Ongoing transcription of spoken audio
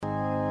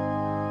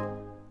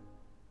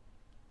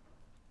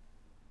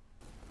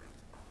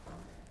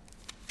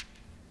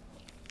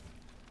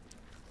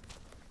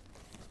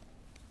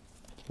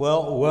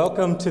Well,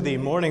 welcome to the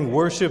morning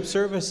worship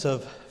service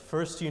of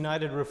First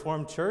United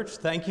Reformed Church.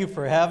 Thank you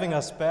for having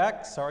us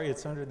back. Sorry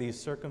it's under these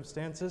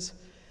circumstances.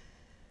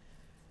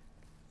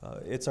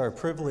 It's our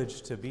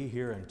privilege to be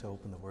here and to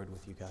open the Word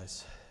with you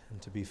guys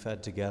and to be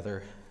fed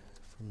together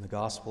from the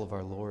gospel of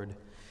our Lord.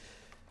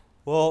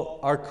 Well,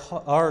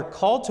 our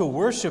call to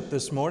worship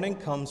this morning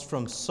comes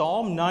from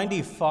Psalm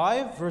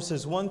 95,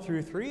 verses 1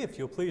 through 3. If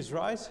you'll please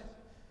rise.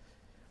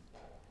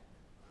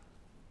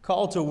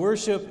 Call to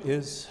worship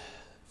is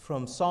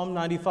from Psalm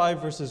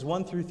 95, verses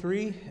 1 through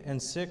 3 and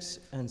 6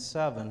 and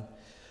 7.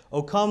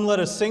 O come, let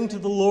us sing to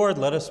the Lord.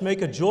 Let us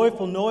make a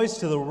joyful noise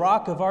to the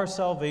rock of our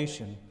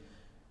salvation.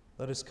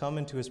 Let us come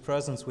into his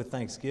presence with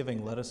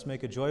thanksgiving. Let us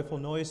make a joyful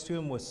noise to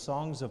him with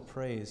songs of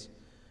praise.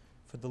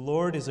 For the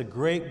Lord is a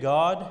great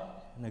God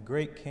and a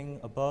great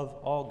King above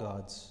all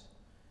gods.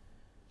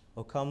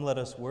 O come, let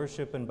us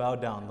worship and bow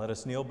down. Let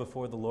us kneel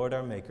before the Lord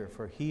our Maker,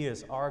 for he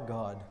is our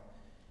God.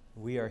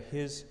 We are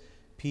his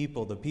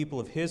people, the people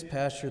of his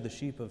pasture, the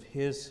sheep of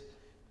his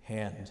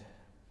hand.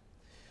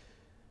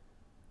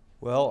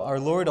 Well, our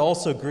Lord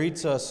also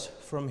greets us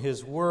from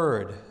his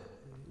word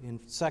in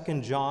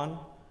 2 John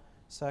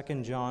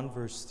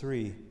verse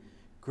 3.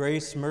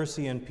 Grace,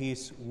 mercy, and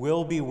peace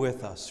will be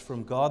with us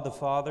from God the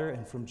Father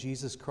and from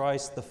Jesus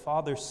Christ, the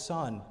Father's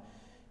Son,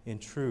 in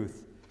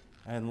truth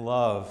and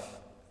love.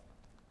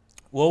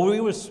 Well,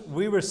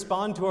 we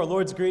respond to our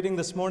Lord's greeting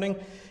this morning,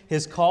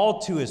 his call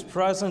to his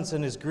presence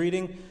and his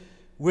greeting,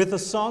 with a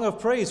song of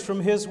praise from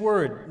his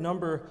word,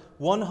 number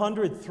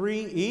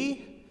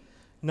 103E.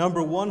 Number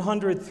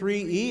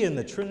 103E in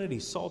the Trinity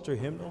Psalter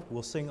hymnal.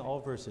 We'll sing all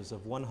verses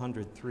of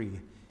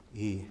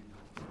 103E.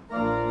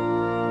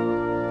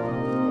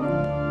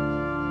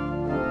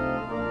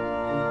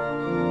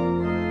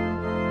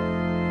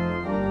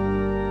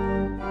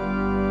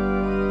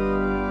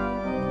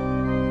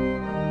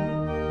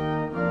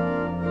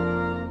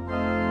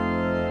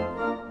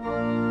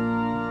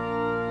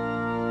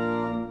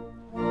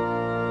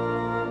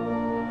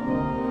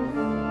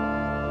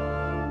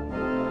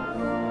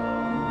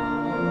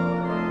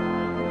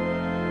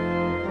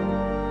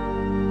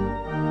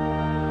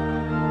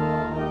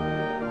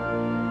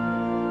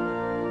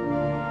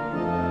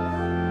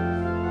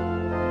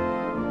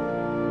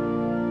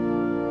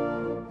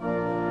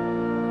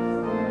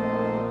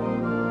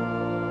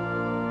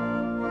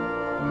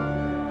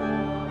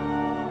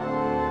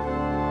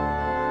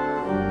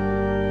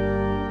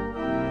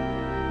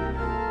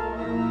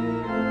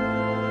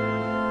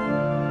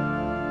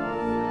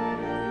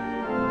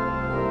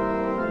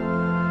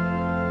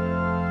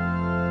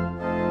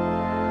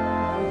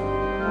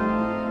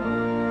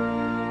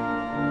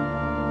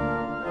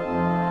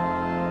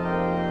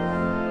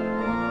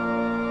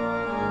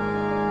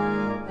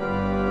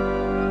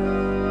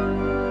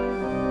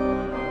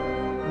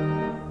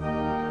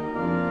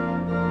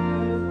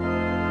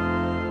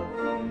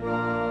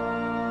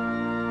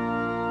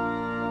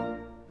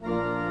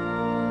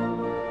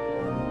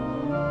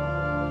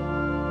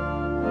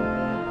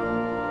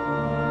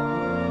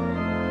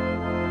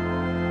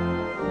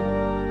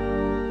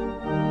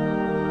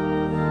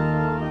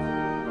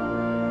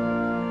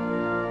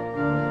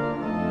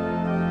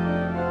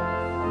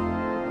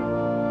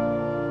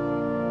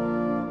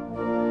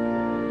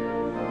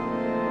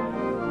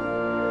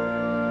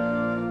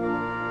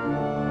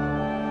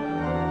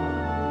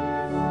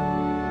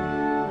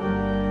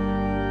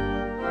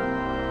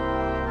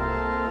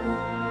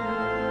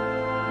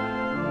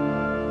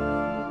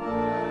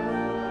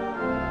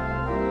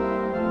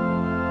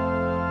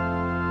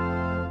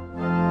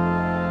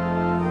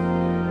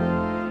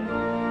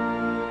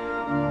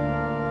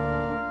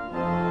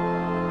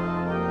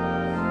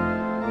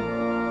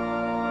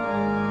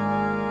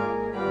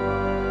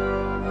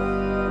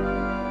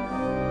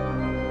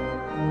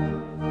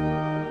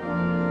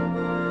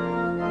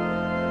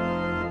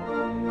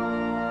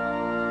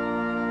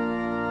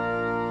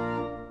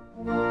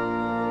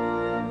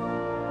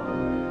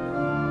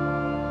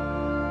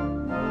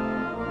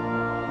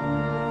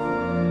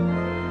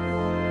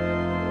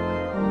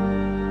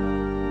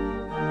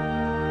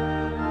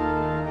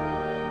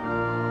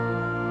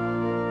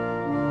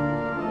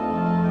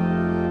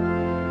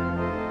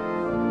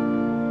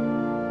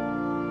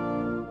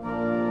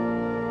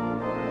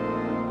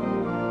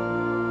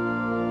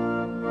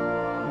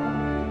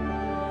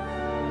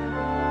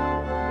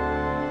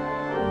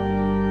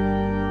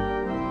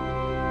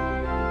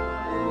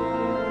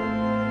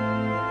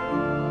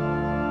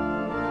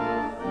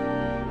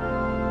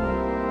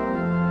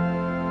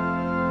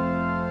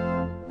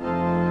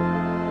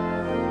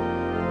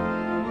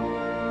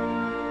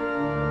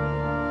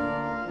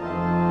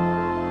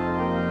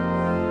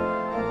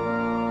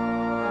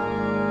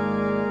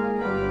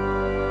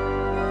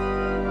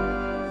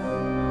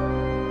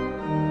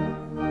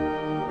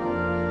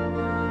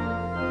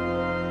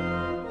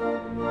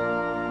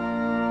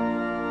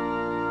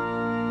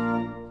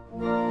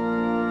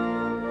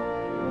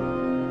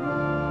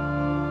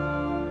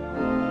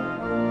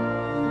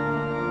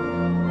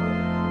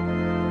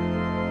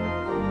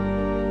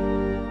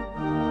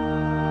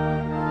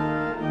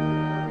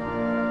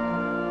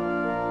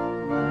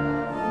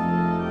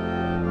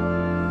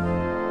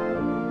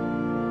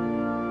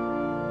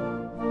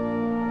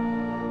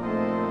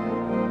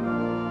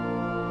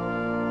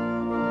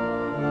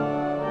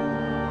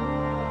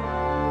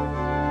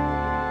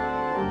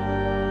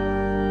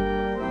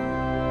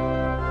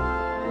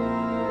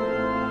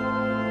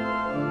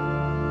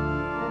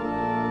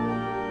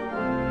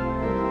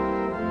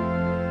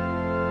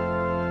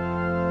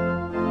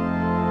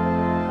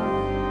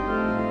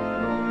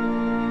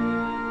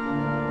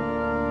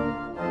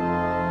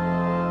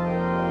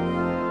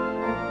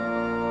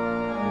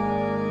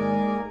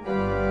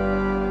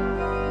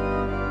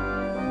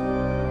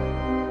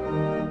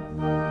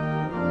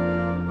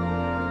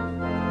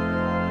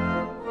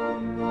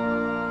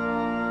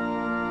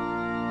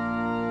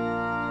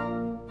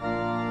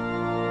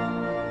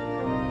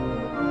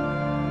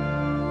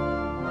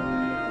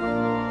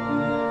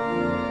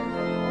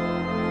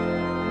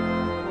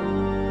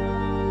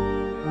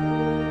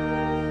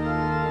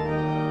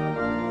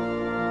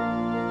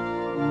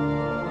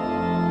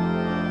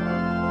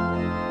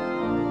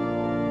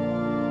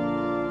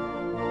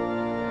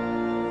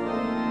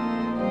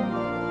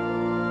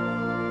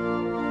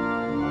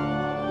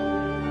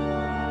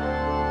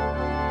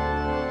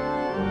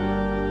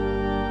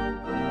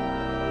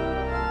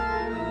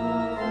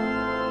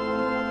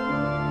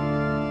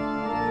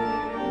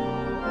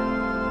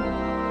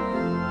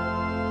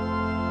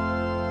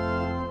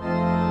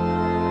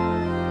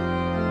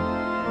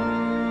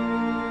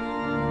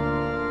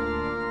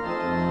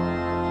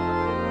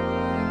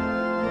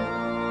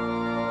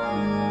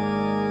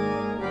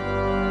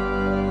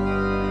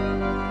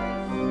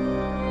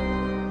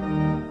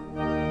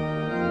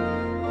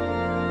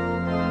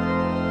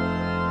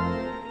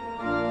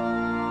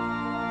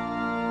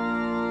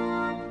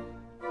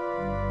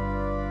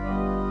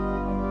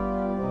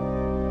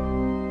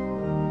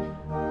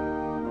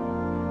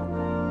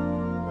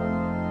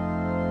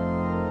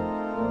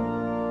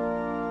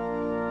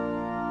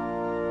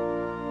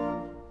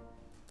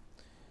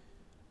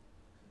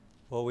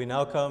 We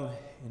now come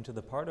into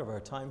the part of our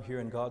time here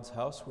in God's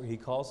house where He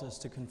calls us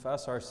to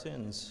confess our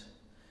sins.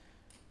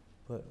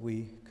 But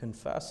we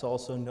confess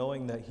also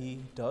knowing that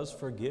He does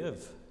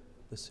forgive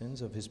the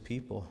sins of His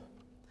people.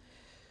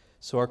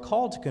 So our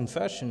call to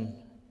confession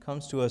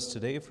comes to us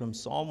today from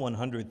Psalm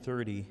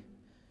 130.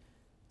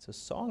 It's a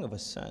song of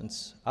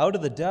ascents. Out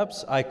of the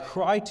depths I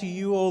cry to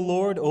you, O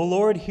Lord. O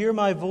Lord, hear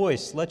my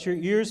voice. Let your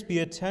ears be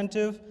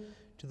attentive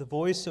to the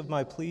voice of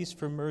my pleas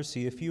for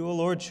mercy. If you, O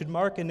Lord, should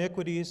mark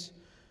iniquities,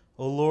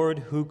 O Lord,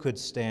 who could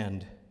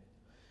stand?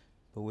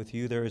 But with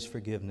you there is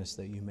forgiveness,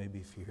 that you may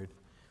be feared.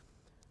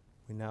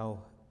 We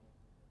now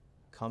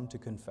come to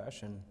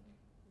confession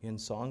in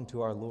song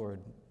to our Lord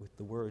with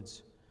the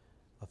words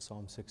of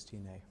Psalm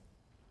 16a.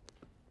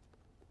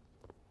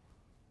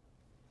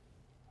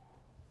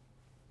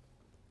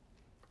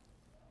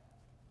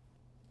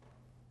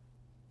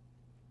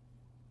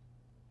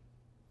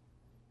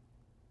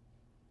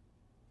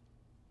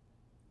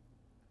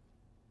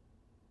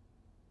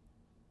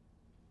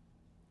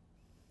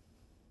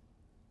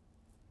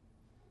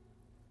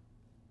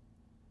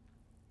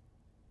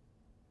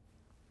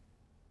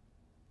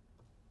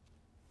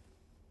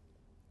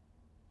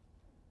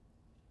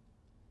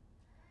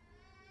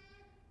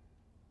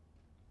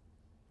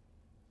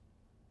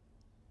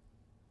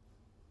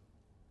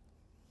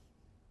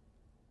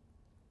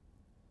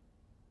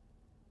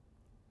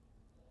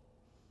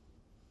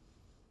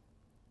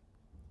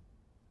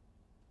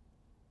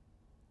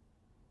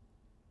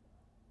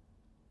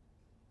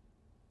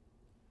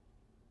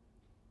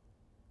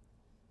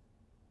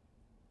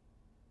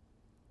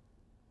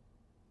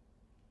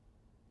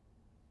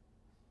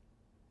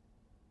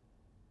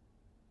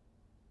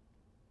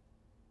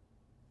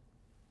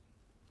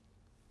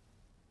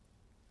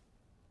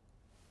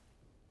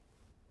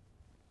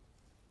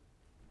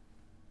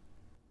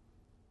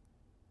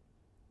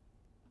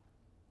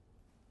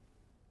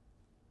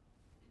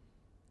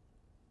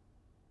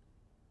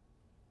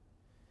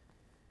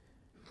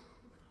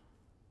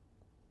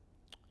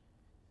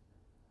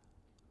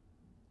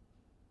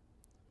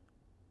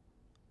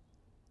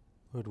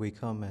 Lord, we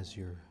come as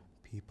your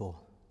people.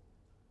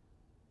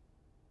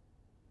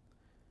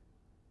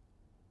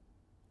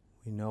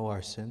 We know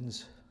our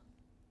sins.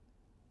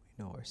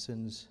 We know our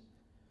sins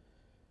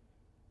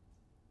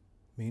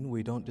mean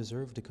we don't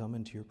deserve to come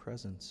into your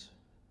presence.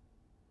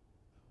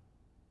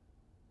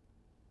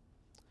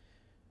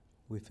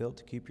 We failed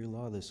to keep your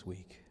law this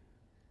week.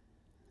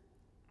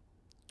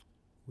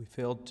 We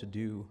failed to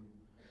do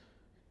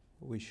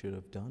what we should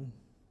have done.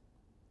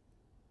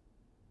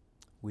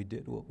 We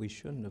did what we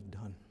shouldn't have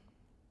done.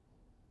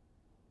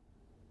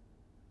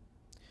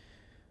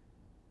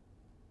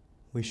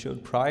 We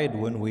showed pride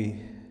when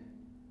we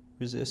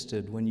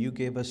resisted. When you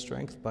gave us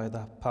strength by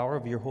the power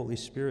of your Holy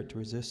Spirit to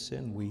resist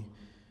sin, we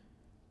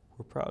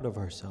were proud of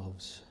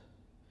ourselves.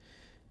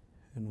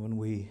 And when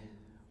we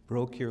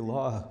broke your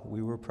law,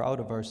 we were proud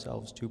of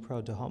ourselves, too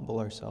proud to humble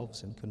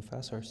ourselves and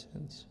confess our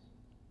sins.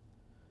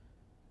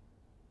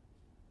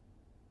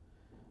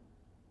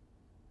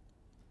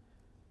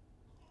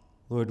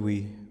 Lord,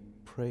 we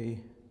pray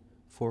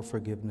for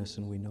forgiveness,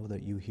 and we know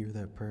that you hear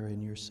that prayer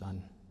in your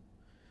Son.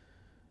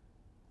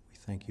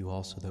 Thank you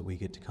also that we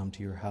get to come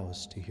to your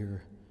house to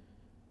hear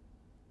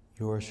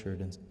your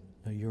assurance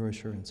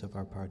of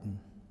our pardon.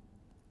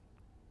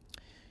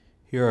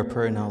 Hear our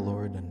prayer now,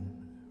 Lord,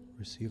 and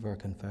receive our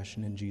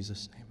confession in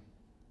Jesus' name.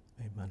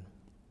 Amen.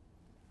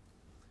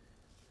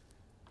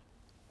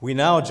 We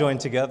now join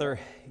together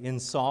in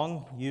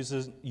song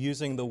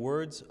using the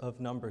words of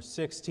number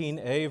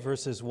 16a,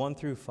 verses 1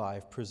 through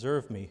 5.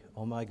 Preserve me,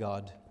 O my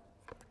God.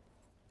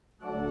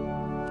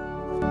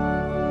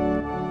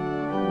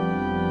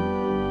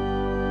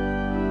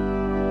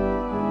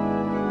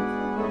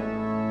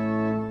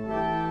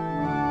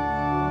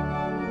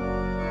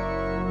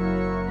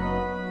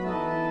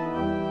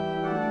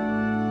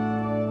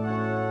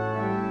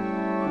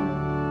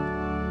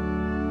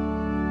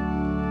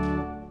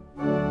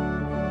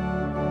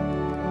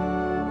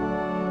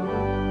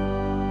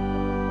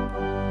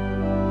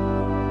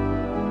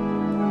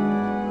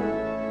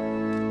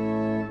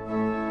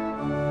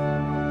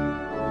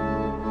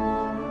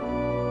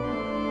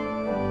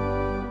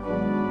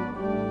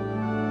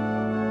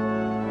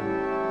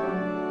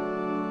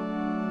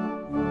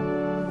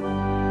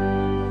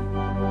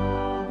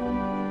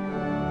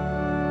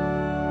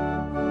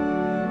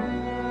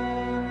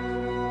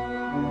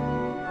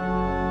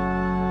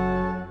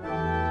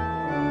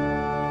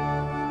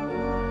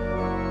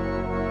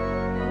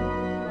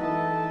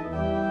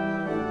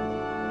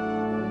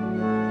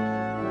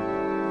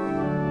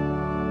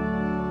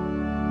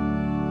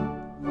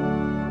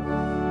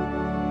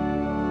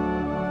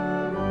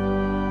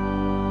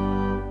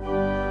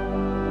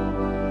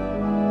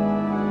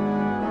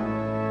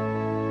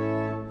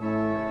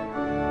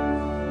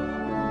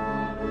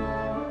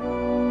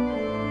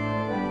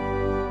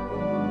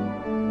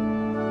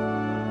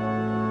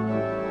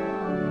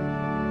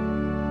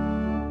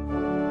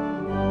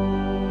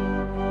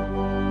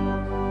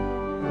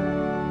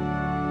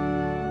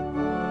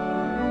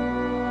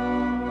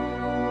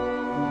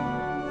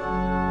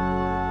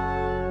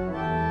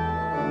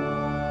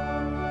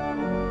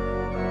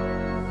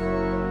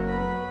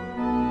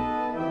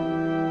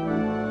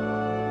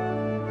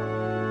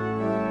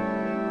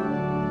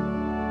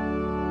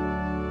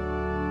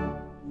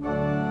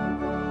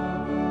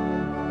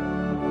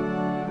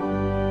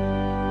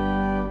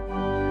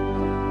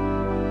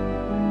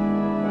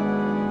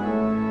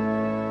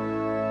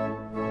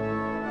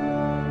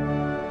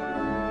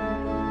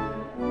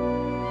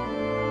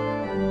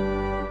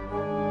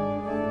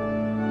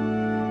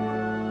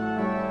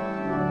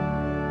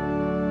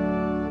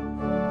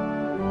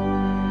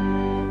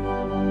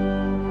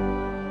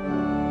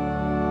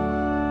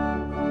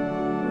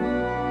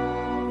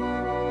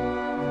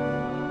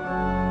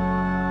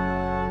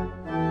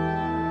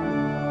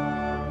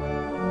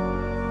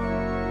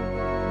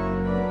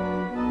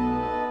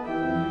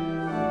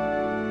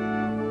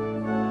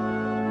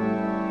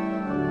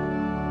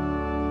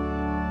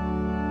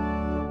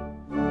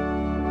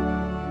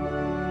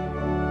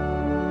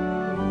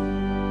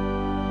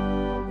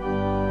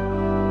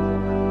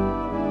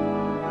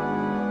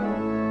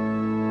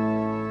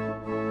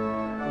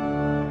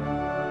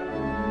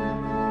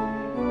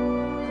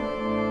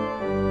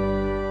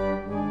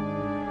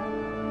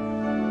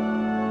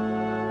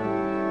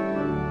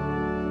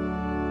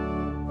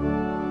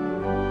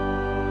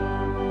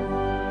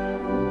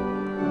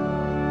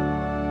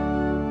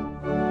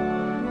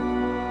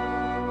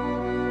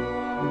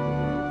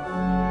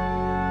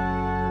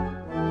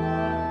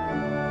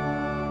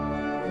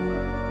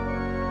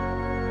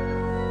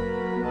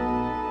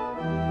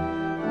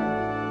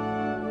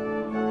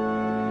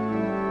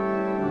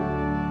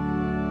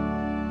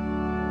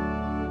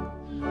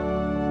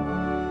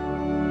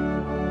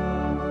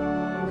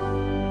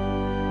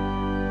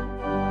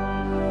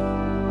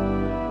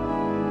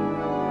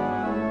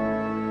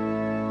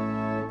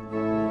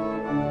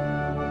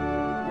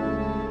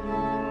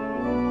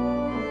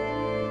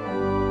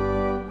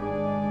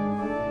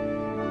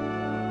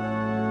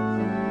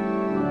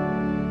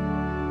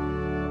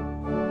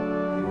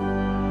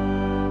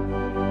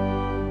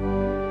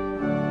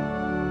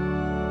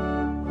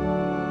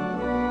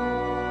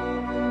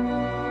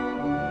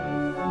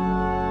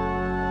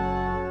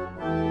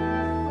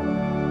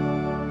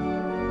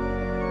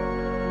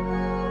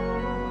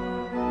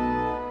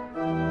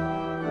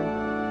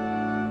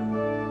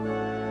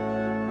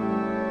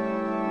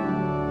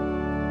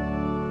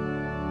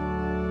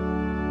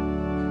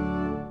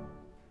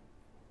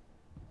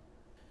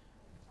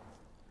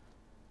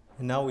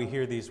 And now we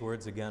hear these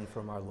words again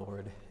from our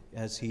Lord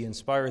as he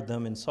inspired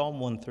them in Psalm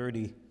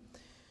 130.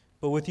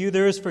 But with you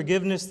there is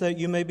forgiveness that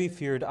you may be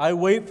feared. I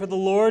wait for the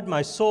Lord,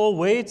 my soul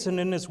waits, and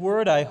in his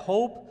word I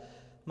hope.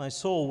 My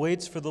soul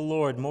waits for the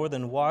Lord, more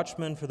than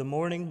watchmen for the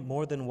morning,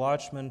 more than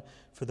watchmen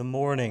for the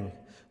morning.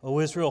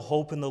 O Israel,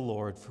 hope in the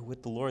Lord, for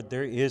with the Lord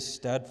there is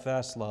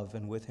steadfast love,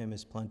 and with him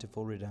is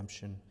plentiful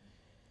redemption.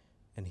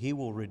 And he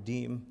will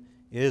redeem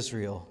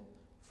Israel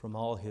from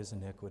all his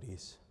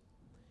iniquities.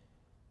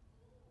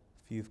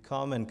 If you've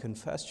come and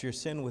confessed your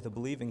sin with a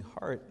believing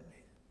heart,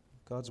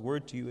 God's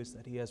word to you is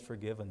that he has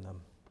forgiven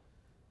them,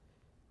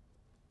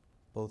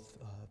 both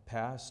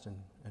past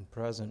and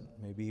present,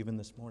 maybe even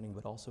this morning,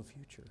 but also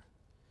future.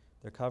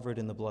 They're covered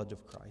in the blood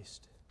of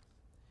Christ.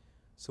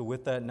 So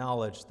with that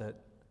knowledge that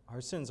our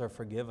sins are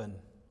forgiven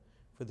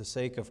for the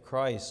sake of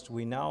Christ,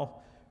 we now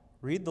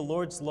read the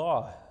Lord's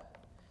law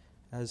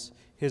as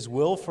his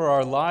will for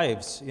our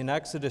lives in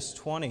Exodus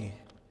 20.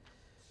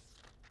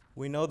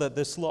 We know that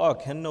this law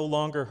can no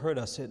longer hurt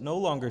us. It no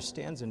longer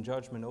stands in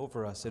judgment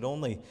over us. It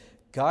only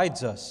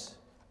guides us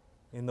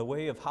in the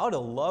way of how to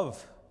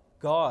love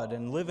God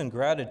and live in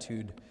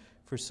gratitude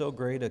for so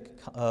great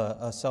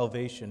a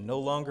salvation. No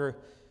longer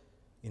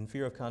in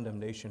fear of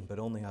condemnation, but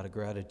only out of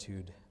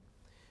gratitude.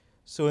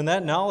 So in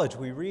that knowledge,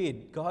 we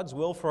read God's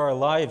will for our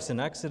lives in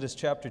Exodus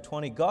chapter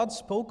 20. God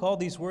spoke all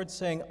these words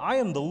saying, I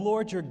am the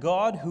Lord your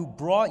God who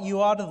brought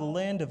you out of the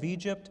land of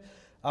Egypt,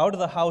 out of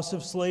the house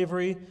of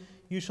slavery.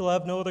 You shall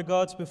have no other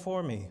gods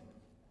before me.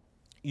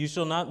 You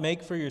shall not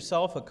make for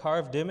yourself a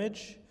carved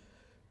image,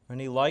 or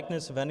any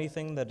likeness of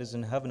anything that is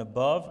in heaven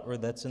above, or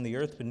that's in the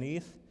earth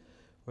beneath,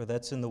 or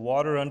that's in the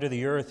water under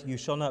the earth. You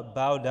shall not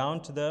bow down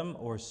to them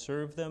or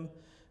serve them.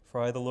 For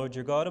I, the Lord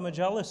your God, am a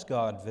jealous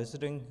God,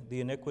 visiting the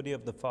iniquity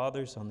of the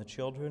fathers on the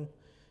children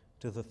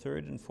to the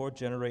third and fourth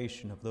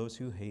generation of those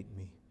who hate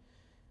me,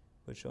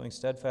 but showing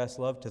steadfast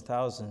love to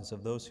thousands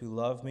of those who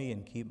love me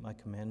and keep my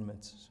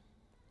commandments.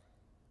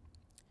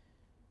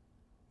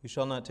 You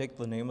shall not take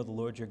the name of the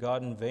Lord your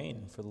God in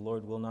vain, for the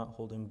Lord will not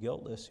hold him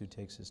guiltless who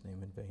takes his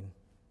name in vain.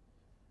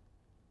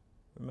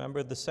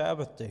 Remember the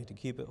Sabbath day to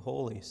keep it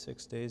holy.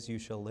 6 days you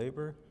shall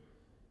labor,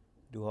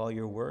 do all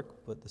your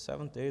work, but the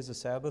seventh day is a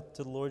Sabbath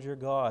to the Lord your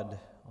God.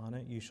 On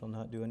it you shall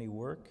not do any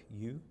work,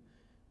 you,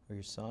 or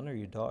your son, or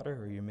your daughter,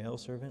 or your male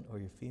servant, or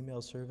your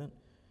female servant,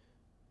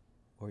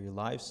 or your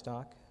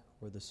livestock,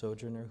 or the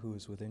sojourner who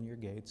is within your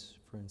gates.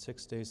 For in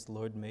 6 days the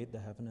Lord made the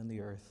heaven and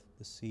the earth,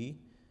 the sea,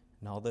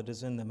 and all that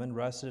is in them, and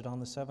rested on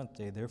the seventh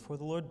day. Therefore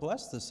the Lord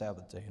blessed the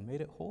Sabbath day and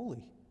made it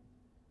holy.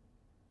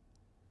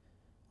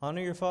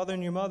 Honor your father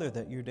and your mother,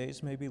 that your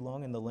days may be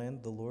long in the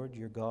land the Lord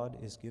your God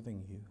is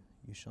giving you.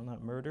 You shall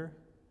not murder.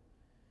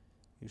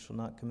 You shall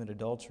not commit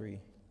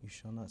adultery. You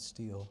shall not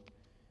steal.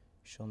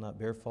 You shall not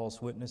bear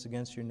false witness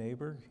against your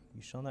neighbor.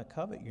 You shall not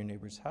covet your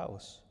neighbor's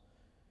house.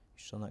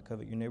 You shall not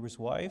covet your neighbor's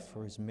wife,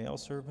 or his male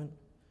servant,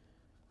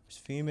 or his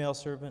female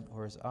servant,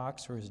 or his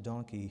ox, or his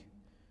donkey,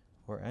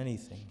 or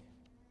anything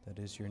that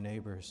is your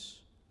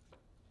neighbor's.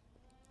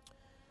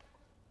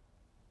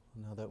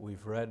 Now that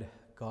we've read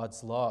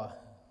God's law,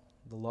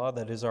 the law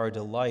that is our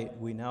delight,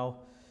 we now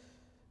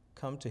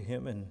come to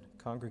him in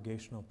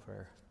congregational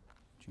prayer.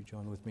 Would you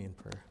join with me in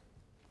prayer?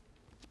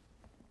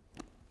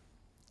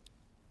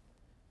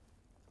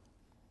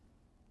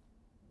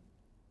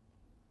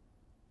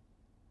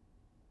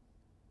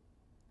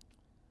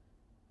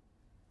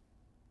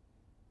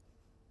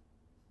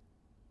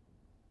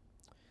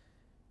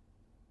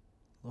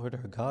 Lord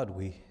our God,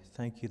 we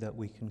thank you that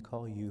we can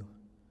call you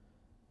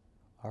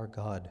our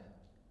God.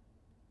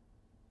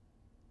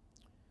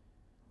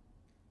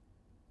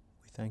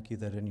 We thank you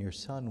that in your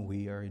Son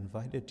we are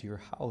invited to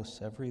your house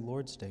every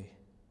Lord's Day.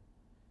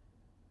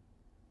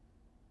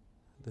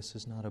 This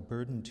is not a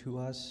burden to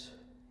us,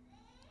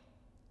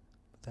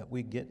 but that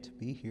we get to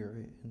be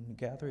here and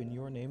gather in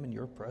your name and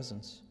your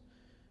presence.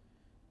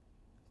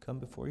 Come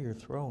before your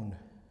throne.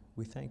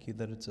 We thank you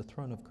that it's a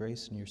throne of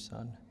grace in your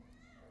Son.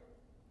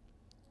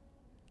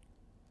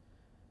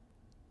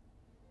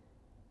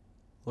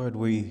 Lord,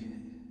 we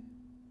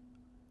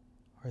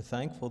are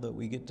thankful that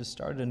we get to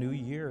start a new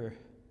year.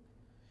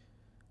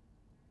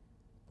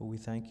 But we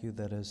thank you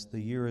that as the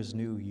year is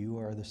new, you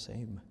are the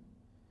same.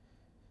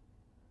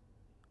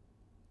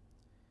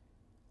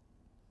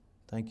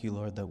 Thank you,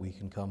 Lord, that we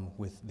can come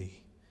with the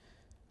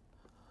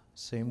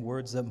same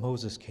words that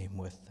Moses came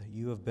with, that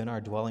you have been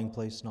our dwelling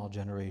place in all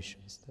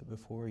generations, that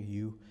before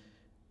you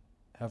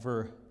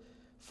ever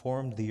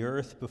formed the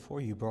earth,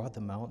 before you brought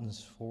the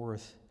mountains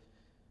forth,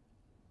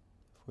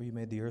 before you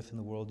made the earth and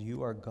the world,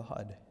 you are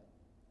God.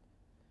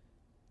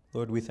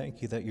 Lord, we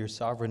thank you that you're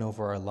sovereign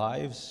over our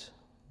lives.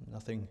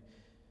 Nothing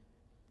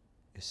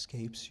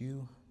escapes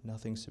you.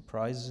 Nothing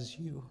surprises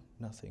you.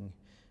 Nothing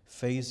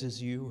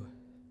phases you.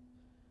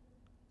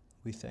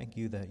 We thank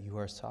you that you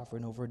are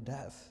sovereign over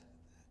death.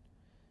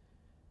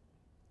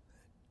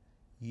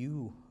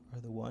 You are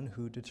the one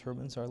who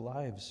determines our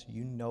lives.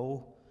 You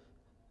know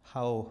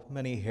how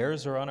many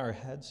hairs are on our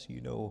heads.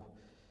 You know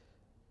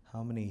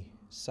how many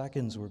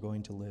seconds we're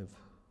going to live.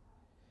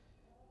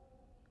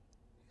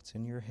 It's It's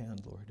in your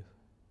hand, Lord.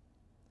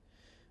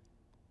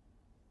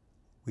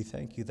 We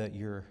thank you that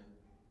you're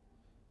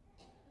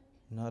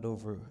not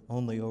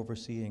only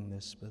overseeing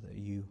this, but that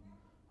you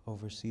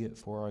oversee it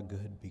for our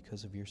good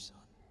because of your Son.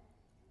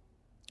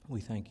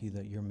 We thank you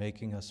that you're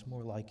making us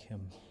more like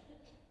him.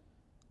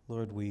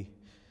 Lord, we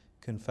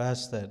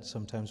confess that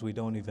sometimes we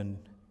don't even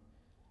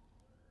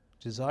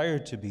desire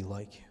to be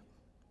like him.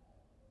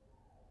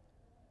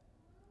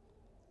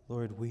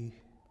 Lord, we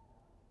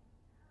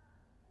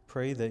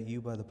pray that you,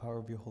 by the power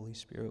of your Holy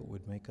Spirit,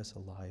 would make us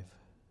alive.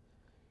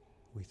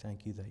 We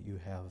thank you that you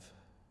have.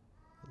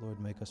 Lord,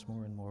 make us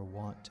more and more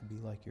want to be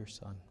like your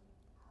Son.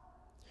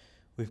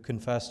 We've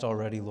confessed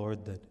already,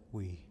 Lord, that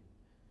we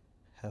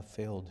have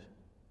failed.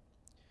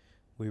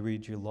 We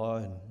read your law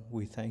and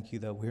we thank you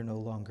that we're no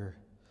longer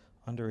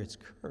under its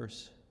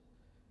curse.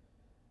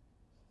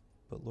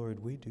 But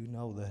Lord, we do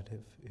know that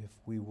if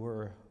we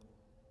were,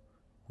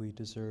 we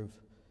deserve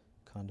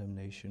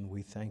condemnation.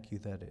 We thank you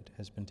that it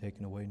has been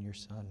taken away in your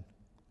Son.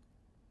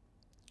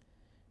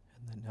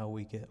 And that now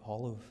we get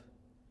all of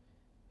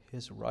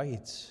his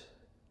rights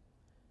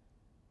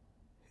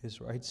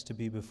to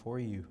be before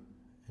you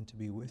and to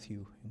be with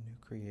you in new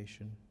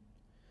creation.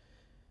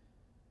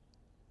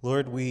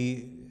 Lord,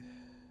 we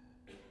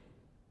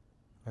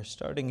are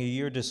starting a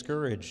year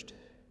discouraged.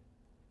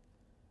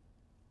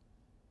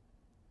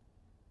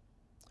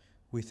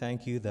 We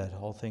thank you that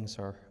all things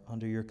are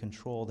under your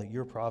control, that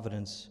your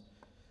providence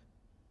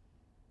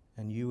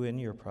and you in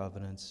your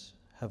providence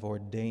have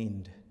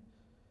ordained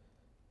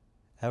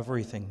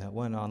everything that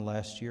went on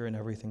last year and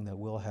everything that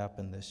will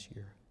happen this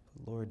year.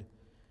 Lord,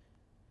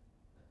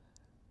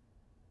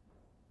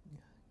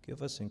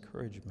 give us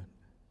encouragement.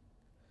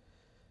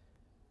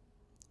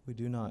 We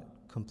do not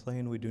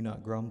complain, we do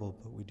not grumble,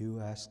 but we do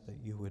ask that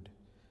you would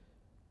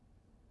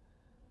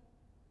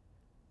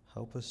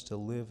help us to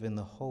live in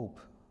the hope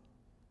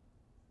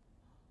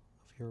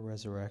of your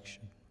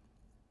resurrection,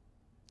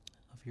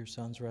 of your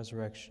Son's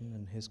resurrection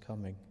and his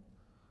coming.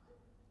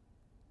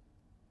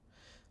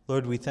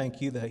 Lord, we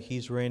thank you that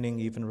he's reigning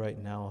even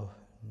right now.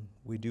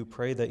 We do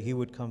pray that he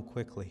would come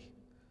quickly.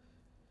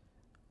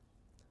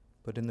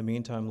 But in the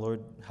meantime,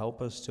 Lord,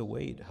 help us to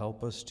wait.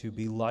 Help us to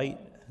be light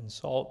and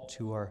salt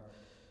to our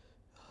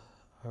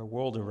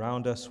world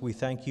around us. We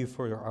thank you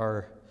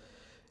for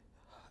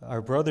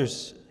our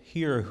brothers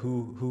here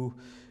who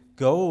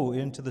go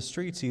into the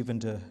streets even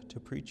to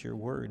preach your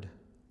word.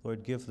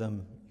 Lord, give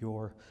them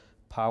your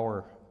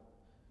power.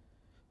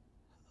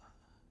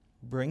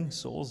 Bring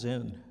souls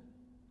in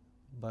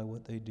by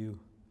what they do.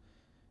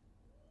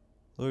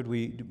 Lord,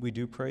 we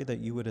do pray that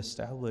you would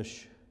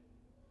establish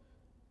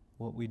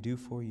what we do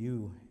for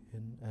you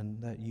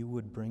and that you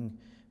would bring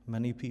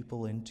many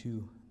people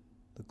into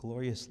the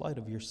glorious light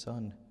of your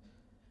Son,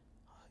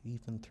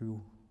 even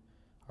through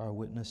our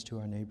witness to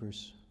our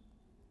neighbors.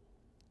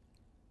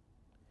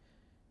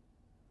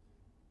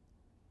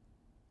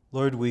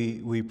 Lord,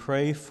 we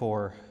pray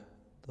for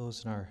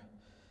those in our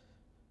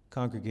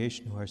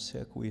congregation who are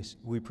sick.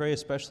 We pray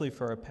especially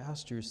for our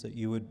pastors that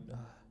you would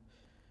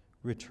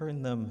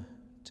return them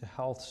to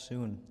health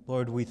soon.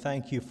 Lord, we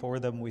thank you for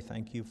them. We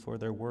thank you for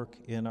their work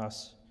in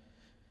us.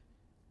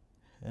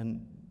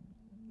 And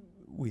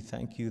we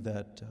thank you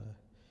that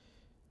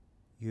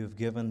you have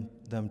given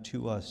them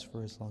to us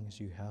for as long as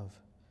you have.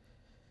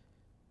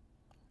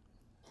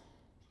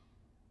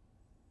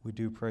 We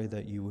do pray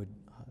that you would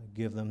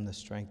give them the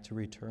strength to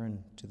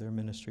return to their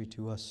ministry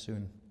to us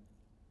soon.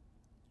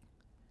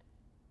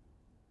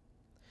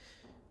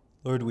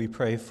 Lord, we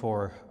pray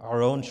for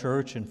our own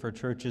church and for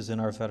churches in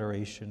our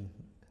federation.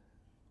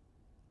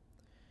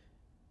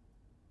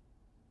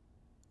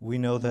 We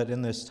know that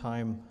in this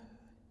time,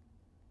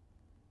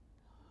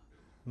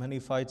 many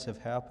fights have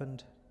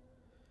happened.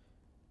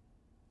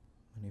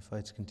 Many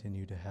fights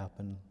continue to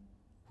happen.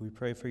 We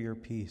pray for your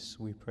peace.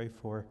 We pray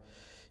for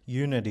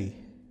unity,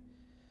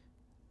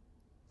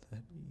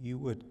 that you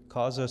would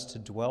cause us to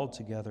dwell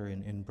together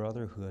in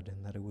brotherhood,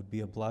 and that it would be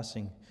a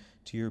blessing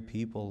to your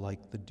people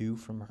like the dew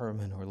from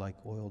Hermon or like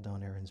oil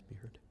down Aaron's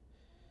beard.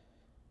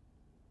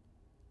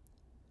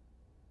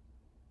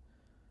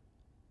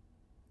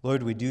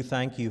 Lord, we do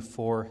thank you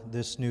for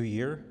this new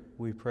year.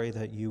 We pray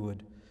that you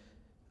would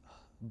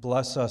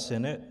bless us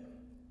in it.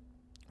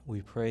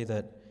 We pray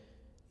that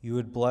you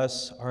would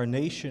bless our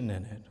nation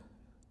in it.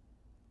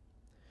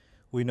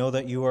 We know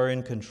that you are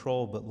in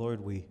control, but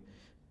Lord, we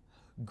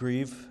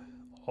grieve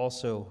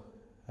also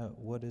at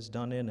what is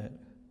done in it.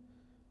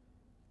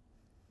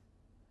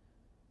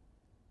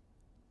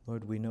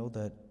 Lord, we know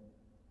that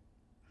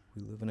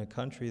we live in a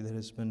country that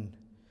has been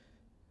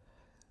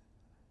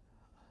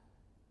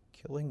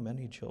killing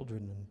many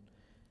children, and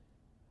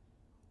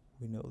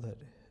we know that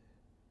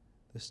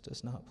this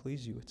does not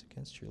please you. It's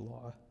against your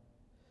law.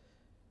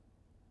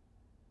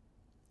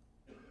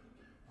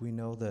 We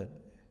know that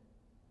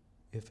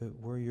if it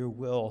were your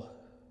will,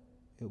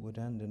 it would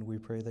end, and we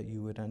pray that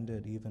you would end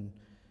it even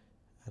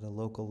at a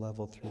local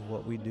level through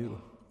what we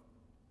do.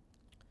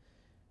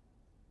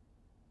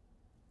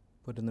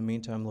 But in the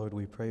meantime, Lord,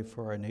 we pray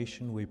for our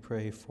nation. We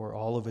pray for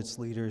all of its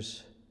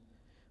leaders.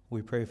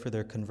 We pray for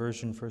their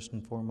conversion first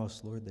and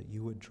foremost, Lord, that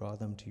you would draw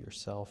them to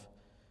yourself.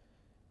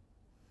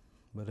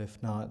 But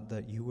if not,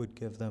 that you would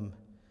give them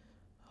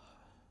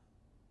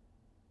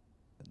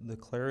the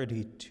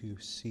clarity to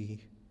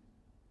see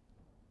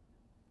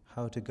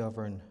how to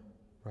govern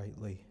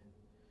rightly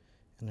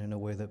and in a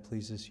way that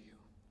pleases you.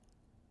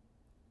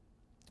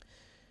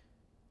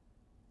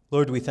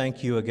 Lord, we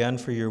thank you again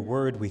for your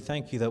word. We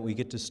thank you that we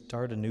get to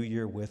start a new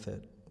year with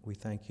it. We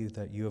thank you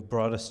that you have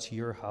brought us to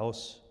your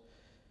house,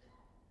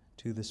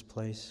 to this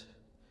place.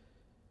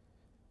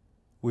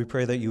 We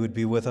pray that you would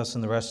be with us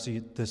in the rest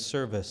of this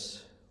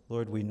service.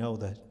 Lord, we know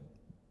that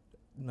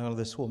none of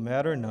this will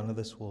matter, none of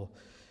this will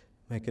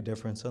make a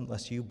difference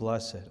unless you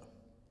bless it.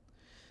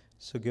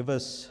 So give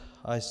us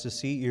eyes to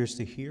see, ears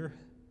to hear.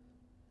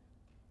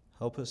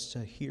 Help us to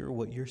hear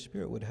what your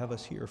Spirit would have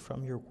us hear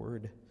from your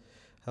word.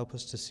 Help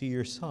us to see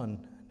your Son,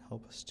 and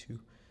help us to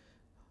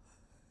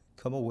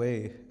come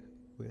away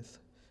with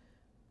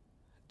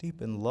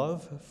deep in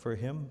love for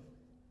him,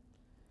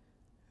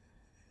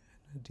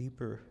 and a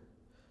deeper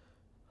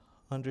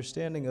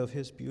understanding of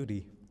his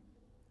beauty.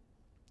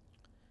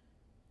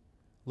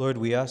 Lord,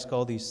 we ask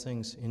all these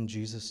things in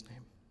Jesus'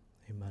 name.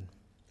 Amen.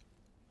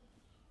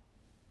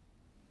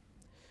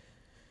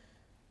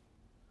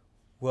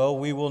 Well,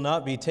 we will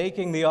not be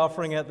taking the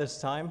offering at this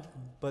time,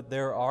 but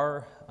there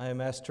are, I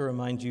am asked to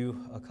remind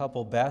you, a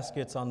couple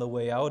baskets on the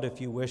way out if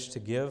you wish to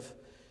give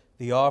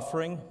the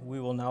offering. We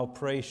will now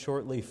pray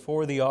shortly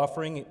for the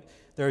offering.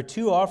 There are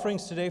two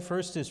offerings today.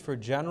 First is for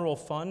general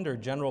fund or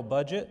general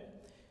budget,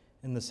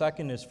 and the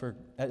second is for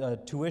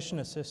tuition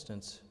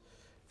assistance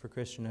for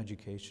Christian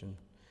education.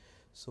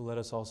 So let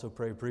us also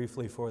pray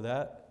briefly for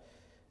that.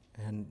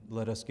 And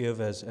let us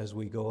give as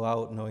we go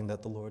out, knowing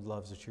that the Lord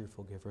loves a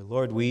cheerful giver.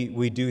 Lord,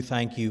 we do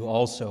thank you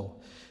also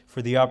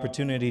for the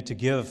opportunity to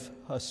give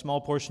a small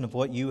portion of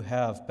what you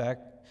have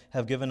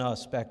given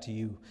us back to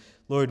you.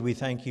 Lord, we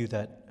thank you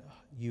that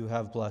you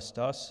have blessed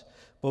us,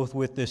 both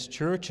with this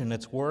church and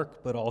its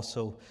work, but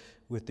also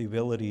with the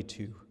ability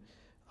to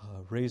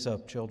raise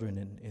up children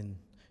in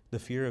the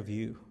fear of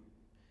you.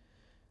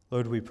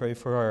 Lord, we pray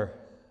for our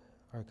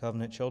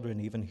covenant children,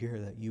 even here,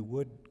 that you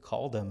would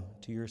call them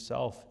to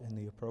yourself in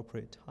the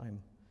appropriate time,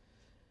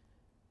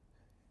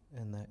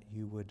 and that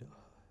you would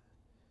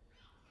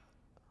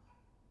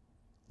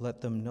let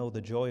them know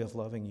the joy of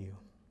loving you.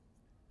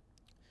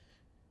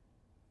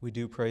 We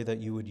do pray that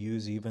you would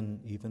use even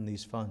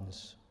these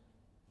funds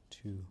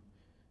to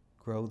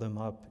grow them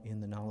up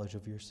in the knowledge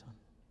of your Son.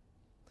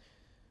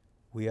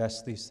 We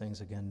ask these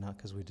things again, not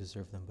because we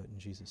deserve them, but in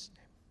Jesus'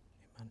 name.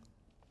 Amen.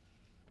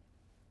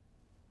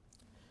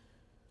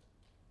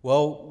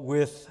 Well,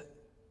 with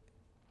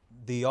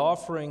the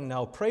offering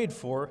now prayed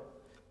for,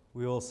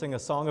 we will sing a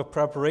song of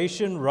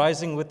preparation,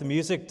 rising with the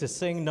music to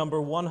sing number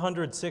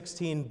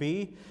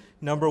 116B.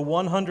 Number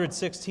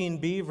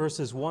 116B,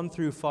 verses 1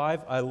 through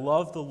 5. I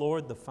love the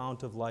Lord, the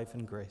fount of life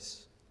and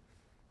grace.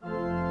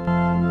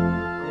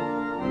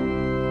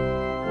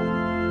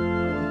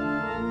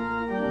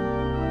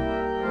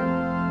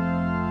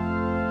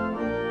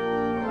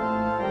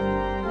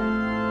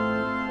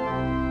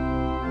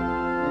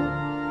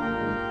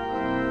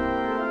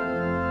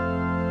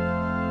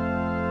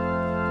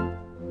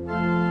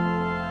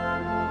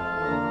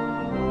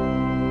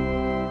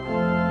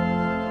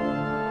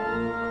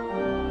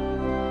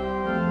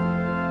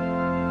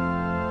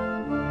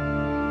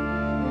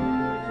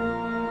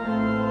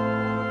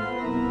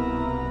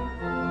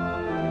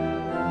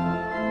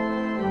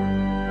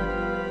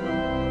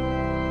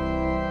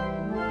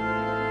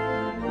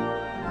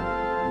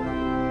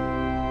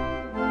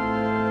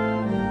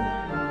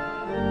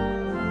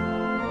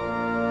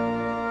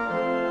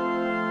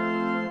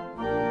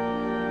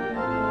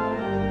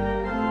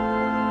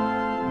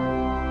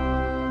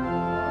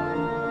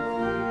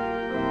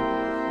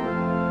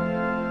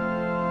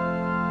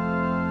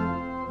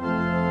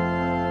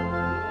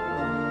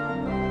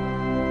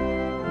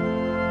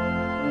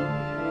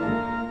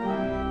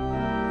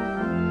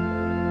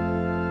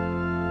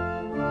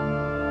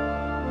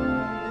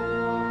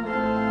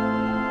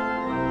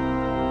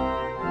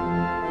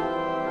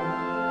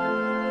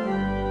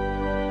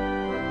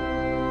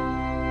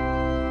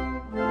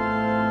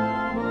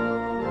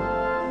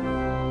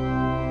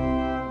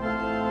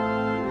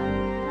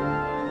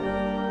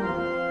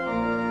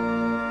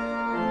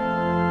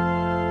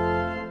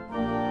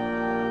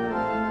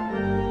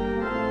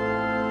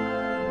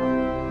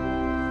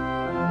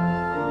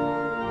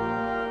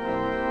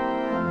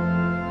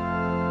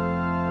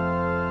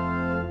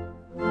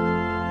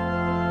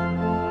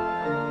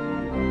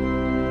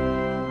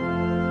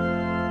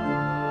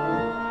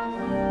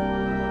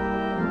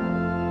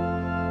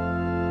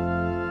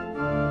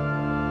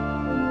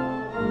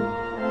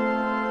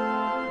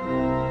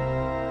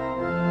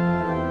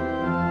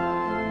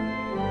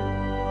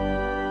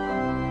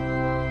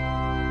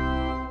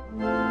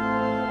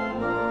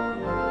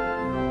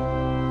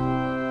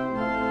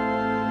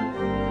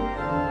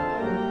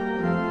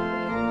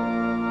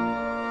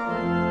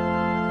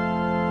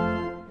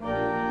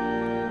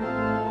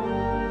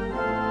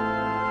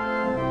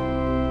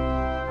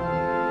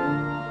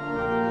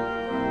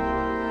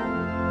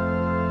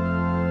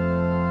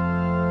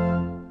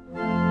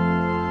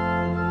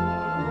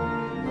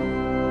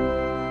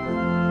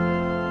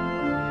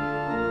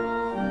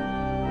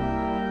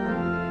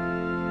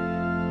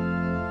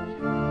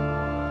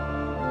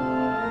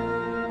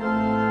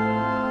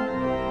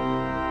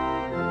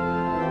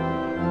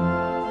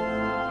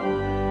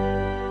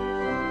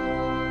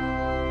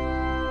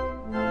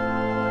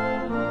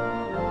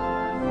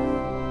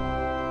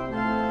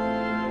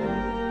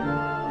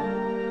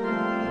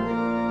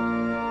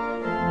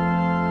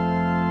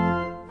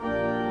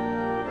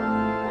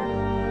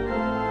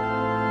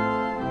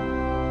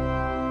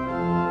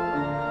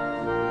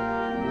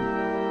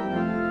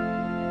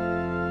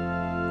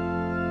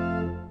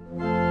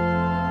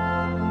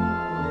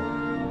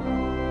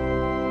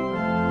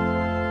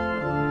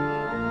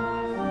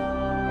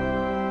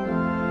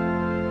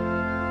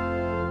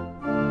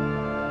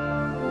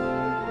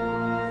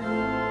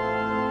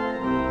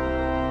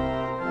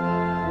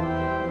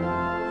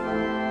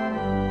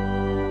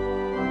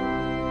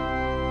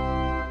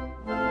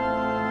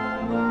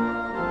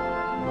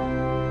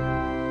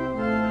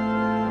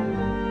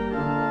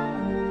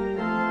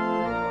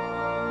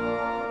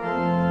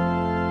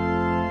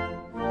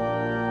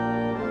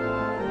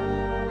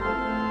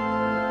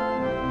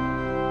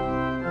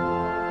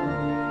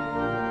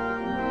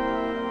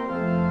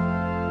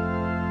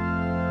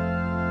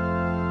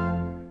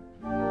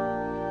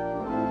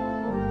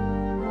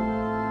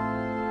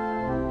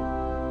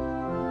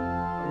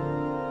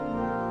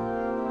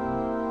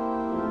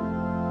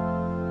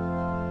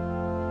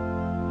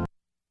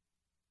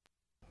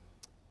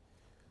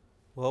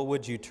 Well,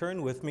 would you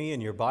turn with me in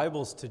your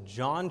Bibles to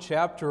John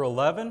chapter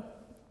 11?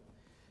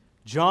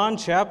 John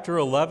chapter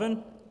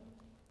 11.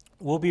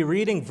 We'll be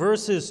reading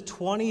verses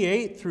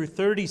 28 through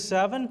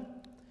 37.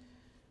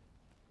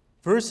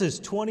 Verses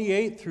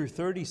 28 through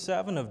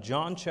 37 of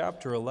John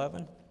chapter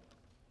 11.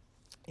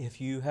 If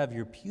you have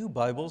your pew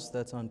Bibles,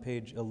 that's on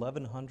page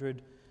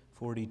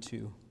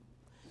 1142.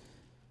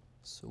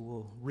 So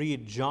we'll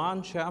read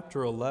John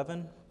chapter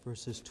 11,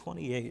 verses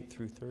 28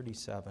 through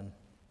 37.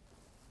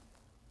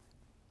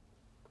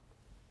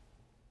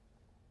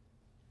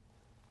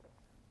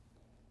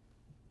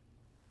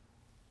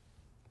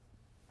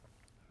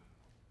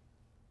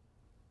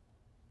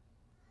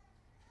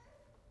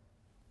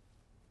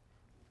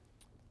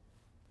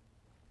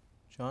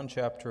 John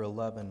chapter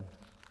 11,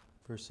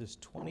 verses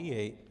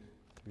 28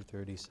 through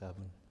 37.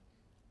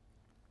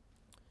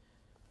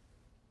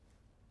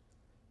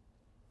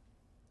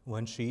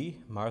 When she,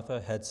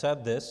 Martha, had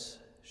said this,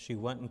 she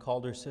went and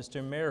called her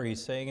sister Mary,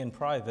 saying in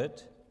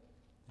private,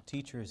 "The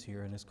teacher is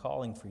here and is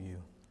calling for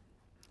you."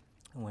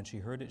 And when she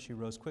heard it, she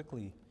rose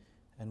quickly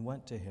and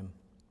went to him.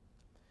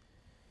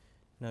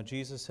 Now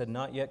Jesus had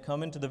not yet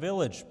come into the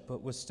village,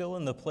 but was still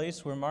in the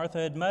place where Martha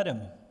had met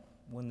him.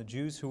 When the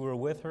Jews who were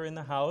with her in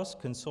the house,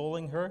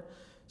 consoling her,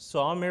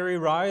 saw Mary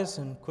rise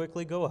and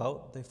quickly go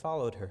out, they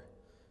followed her,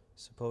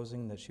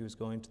 supposing that she was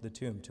going to the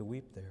tomb to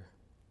weep there.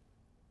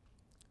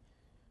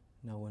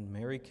 Now when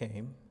Mary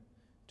came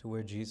to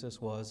where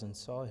Jesus was and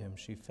saw him,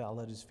 she fell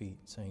at his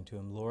feet, saying to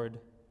him, "Lord,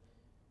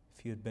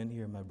 if you had been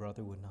here, my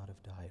brother would not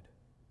have died."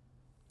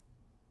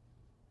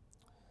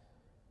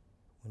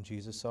 When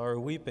Jesus saw her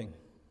weeping,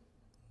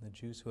 the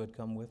Jews who had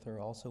come with her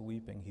also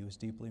weeping, he was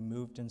deeply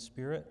moved in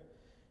spirit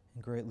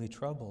and greatly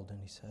troubled,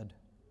 and he said,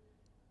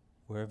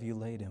 "Where have you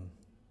laid him?"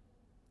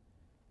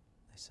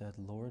 They said,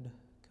 "Lord,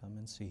 come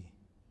and see."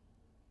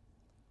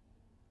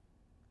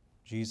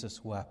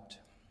 Jesus wept.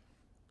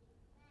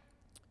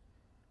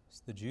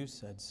 So the Jews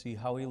said, "See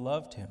how he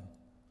loved him."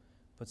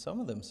 But some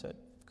of them said,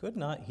 "Could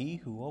not he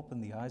who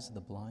opened the eyes of the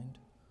blind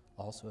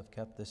also have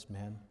kept this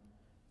man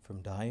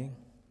from dying?"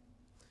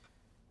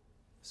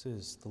 This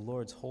is the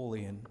Lord's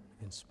holy and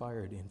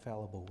inspired,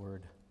 infallible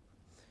word.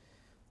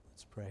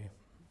 Let's pray.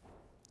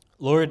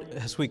 Lord,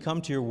 as we come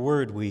to your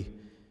word, we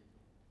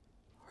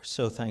are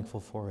so thankful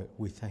for it.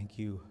 We thank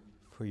you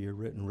for your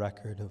written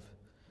record of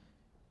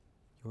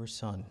your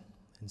Son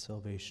and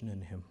salvation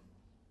in him.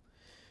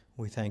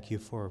 We thank you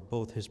for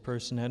both his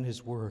person and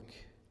his work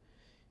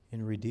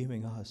in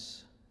redeeming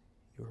us,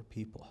 your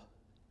people.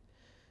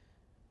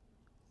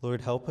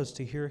 Lord, help us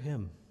to hear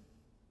him.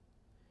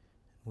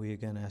 We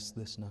again ask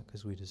this not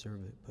because we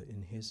deserve it, but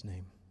in his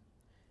name.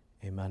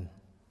 Amen.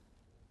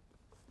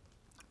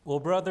 Well,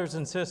 brothers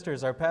and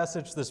sisters, our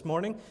passage this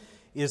morning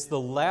is the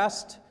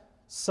last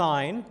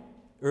sign,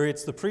 or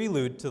it's the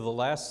prelude to the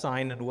last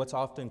sign in what's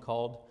often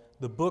called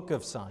the Book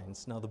of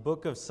Signs. Now, the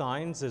Book of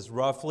Signs is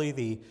roughly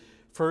the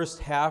first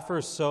half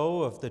or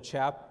so of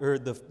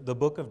the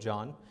book of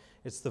John.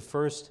 It's the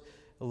first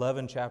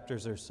 11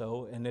 chapters or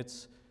so, and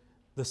it's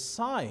the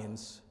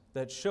signs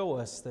that show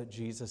us that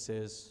Jesus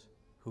is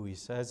who he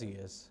says he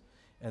is.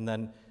 And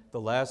then the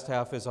last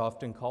half is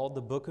often called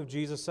the Book of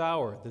Jesus'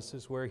 Hour. This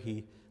is where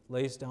he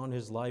lays down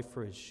his life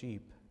for his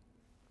sheep.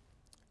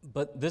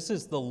 But this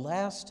is the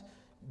last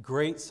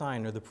great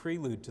sign, or the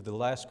prelude to the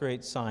last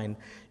great sign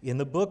in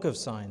the Book of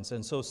Signs.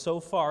 And so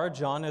far,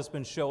 John has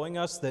been showing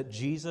us that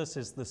Jesus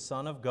is the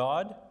Son of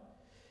God.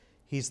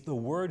 He's the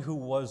Word who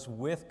was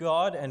with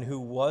God and who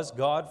was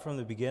God from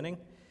the beginning.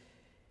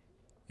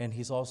 And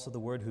he's also the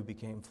Word who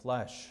became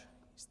flesh.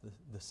 He's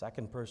the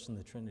second person of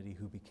the Trinity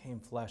who became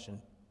flesh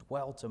and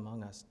dwelt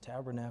among us,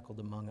 tabernacled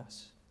among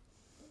us.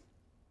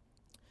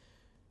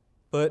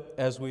 But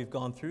as we've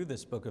gone through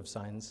this book of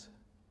signs,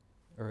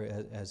 or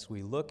as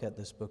we look at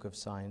this book of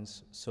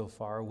signs so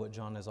far, what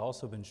John has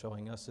also been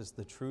showing us is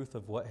the truth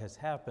of what has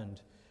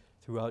happened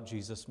throughout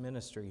Jesus'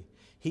 ministry.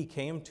 He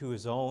came to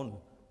his own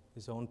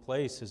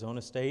place, his own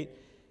estate,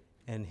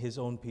 and his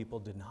own people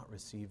did not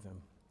receive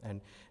him.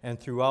 And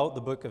throughout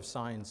the book of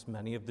signs,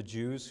 many of the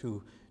Jews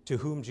to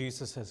whom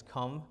Jesus has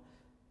come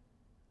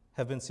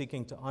have been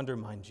seeking to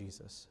undermine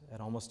Jesus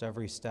at almost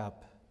every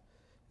step.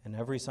 And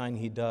every sign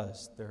he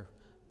does, they're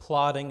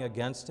plotting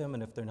against him,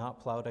 and if they're not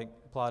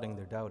plotting,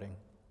 they're doubting.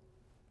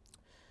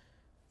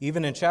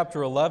 Even in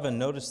chapter 11,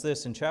 notice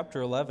this, in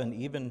chapter 11,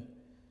 even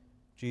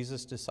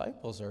Jesus'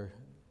 disciples are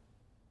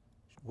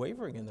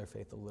wavering in their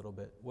faith a little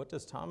bit. What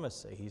does Thomas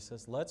say? He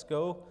says, "Let's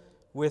go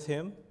with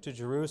him to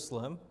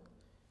Jerusalem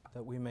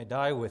that we may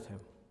die with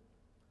him."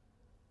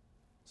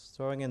 It's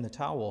throwing in the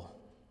towel.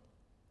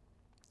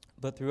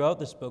 But throughout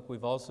this book,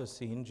 we've also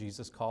seen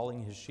Jesus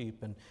calling his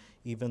sheep, and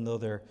even though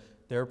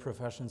their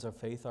professions of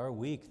faith are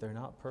weak, they're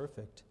not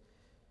perfect,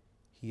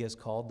 he has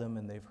called them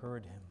and they've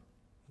heard him.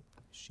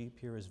 Sheep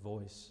hear his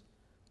voice.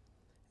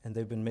 And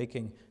they've been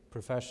making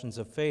professions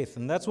of faith.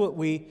 And that's what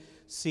we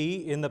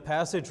see in the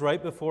passage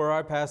right before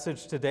our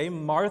passage today.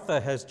 Martha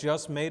has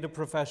just made a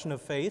profession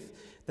of faith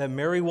that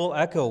Mary will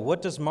echo.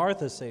 What does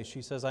Martha say?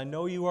 She says, "I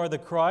know you are the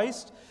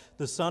Christ,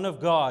 the Son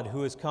of God,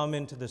 who has come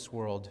into this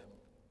world."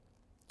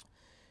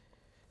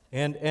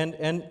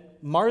 And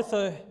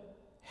Martha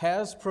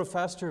has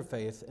professed her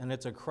faith, and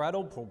it's a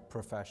credible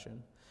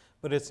profession,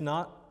 but it's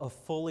not a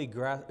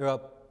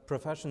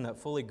profession that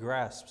fully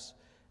grasps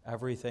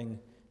everything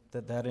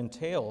that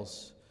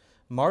entails.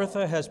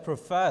 Martha has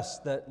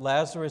professed that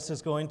Lazarus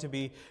is going to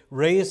be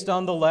raised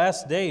on the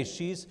last day.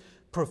 She's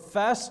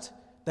professed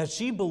that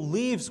she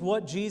believes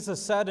what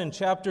Jesus said in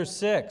chapter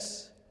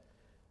 6,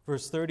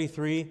 verse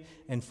 33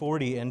 and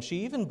 40. And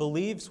she even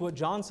believes what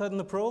John said in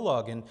the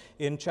prologue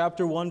in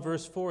chapter 1,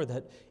 verse 4,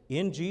 that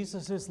in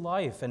Jesus is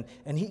life,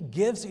 and he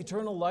gives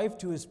eternal life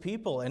to his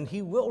people, and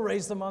he will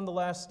raise them on the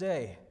last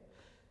day.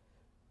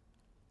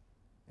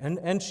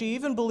 And she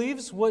even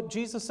believes what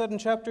Jesus said in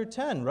chapter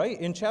 10, right?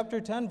 In chapter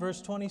 10, verse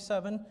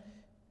 27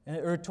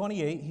 or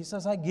 28, he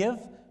says, I give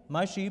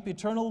my sheep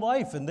eternal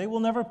life, and they will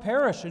never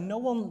perish, and no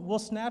one will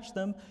snatch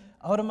them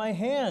out of my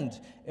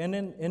hand. And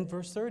in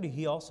verse 30,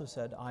 he also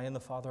said, I and the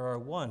Father are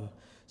one.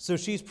 So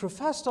she's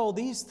professed all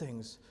these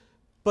things,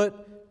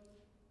 but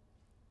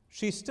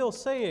she's still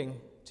saying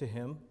to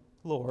him,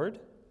 Lord,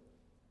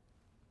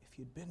 if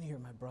you'd been here,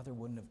 my brother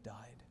wouldn't have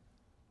died.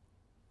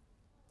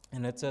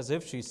 And it's as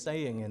if she's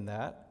saying in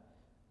that,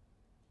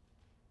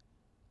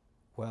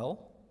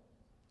 well,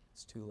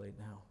 it's too late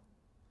now.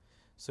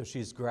 So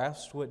she's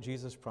grasped what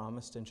Jesus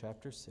promised in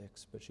chapter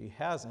 6, but she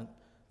hasn't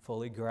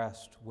fully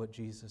grasped what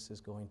Jesus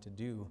is going to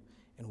do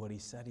and what he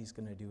said he's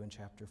going to do in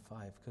chapter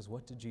 5. Because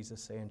what did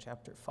Jesus say in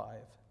chapter 5?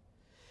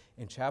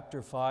 In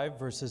chapter 5,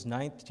 verses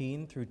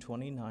 19 through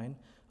 29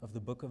 of the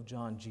book of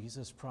John,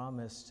 Jesus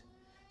promised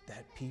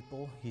that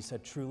people, he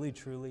said, truly,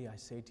 truly, I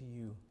say to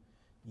you,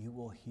 you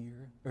will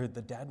hear, or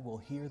the dead will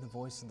hear the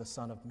voice of the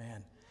Son of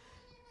Man,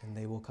 and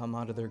they will come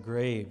out of their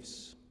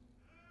graves.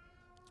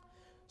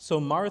 So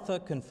Martha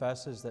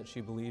confesses that she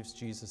believes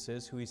Jesus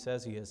is who he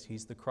says he is.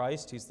 He's the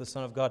Christ, he's the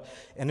Son of God.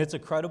 And it's a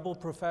credible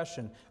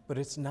profession, but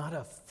it's not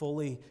a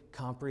fully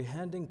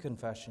comprehending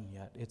confession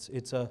yet.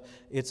 It's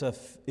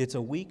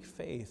a weak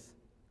faith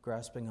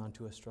grasping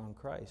onto a strong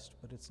Christ,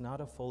 but it's not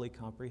a fully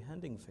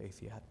comprehending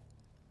faith yet.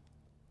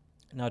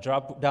 Now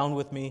drop down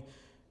with me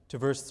to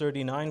verse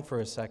 39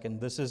 for a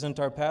second. This isn't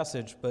our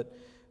passage, but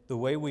the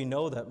way we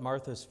know that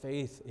Martha's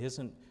faith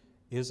isn't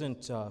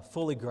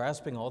fully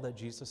grasping all that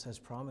Jesus has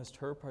promised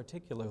her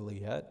particularly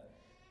yet.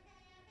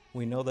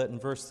 We know that in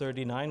verse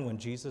 39, when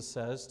Jesus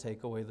says,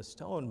 take away the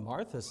stone,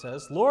 Martha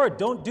says, Lord,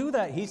 don't do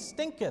that. He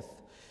stinketh.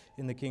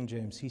 In the King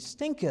James, he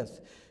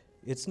stinketh.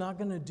 It's not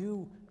going to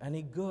do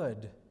any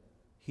good.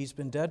 He's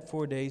been dead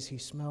 4 days. He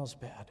smells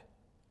bad.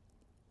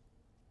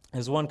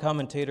 As one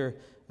commentator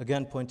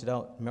again pointed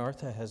out,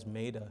 Martha has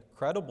made a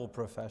credible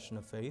profession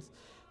of faith,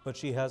 but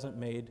she hasn't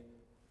made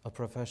a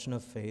profession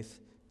of faith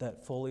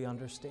that fully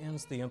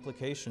understands the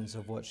implications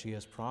of what she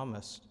has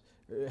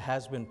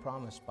been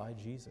promised by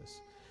Jesus.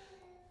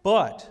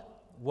 But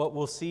what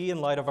we'll see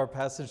in light of our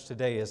passage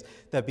today is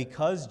that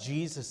because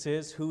Jesus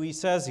is who he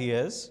says he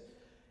is,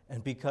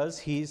 and because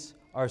he's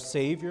our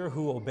Savior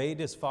who obeyed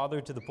his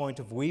Father to the point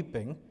of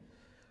weeping,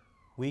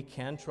 we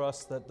can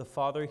trust that the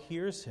Father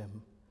hears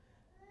him.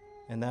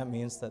 And that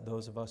means that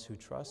those of us who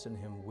trust in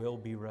him will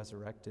be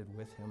resurrected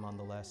with him on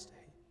the last day.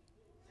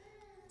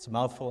 It's a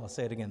mouthful, I'll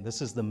say it again.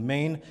 This is the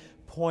main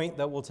point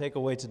that we'll take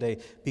away today.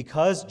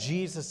 Because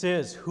Jesus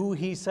is who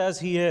he says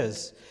he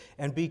is,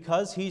 and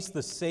because he's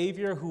the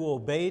Savior who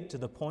obeyed to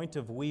the point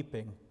of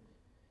weeping,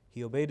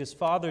 he obeyed his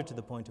Father to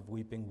the point of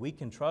weeping, we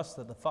can trust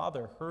that the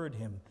Father heard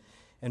him.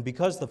 And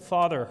because the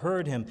Father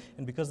heard him,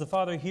 and because the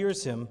Father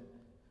hears him,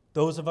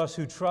 those of us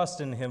who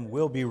trust in him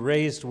will be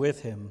raised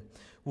with him.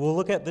 We'll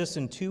look at this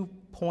in 2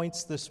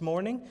 points this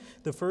morning.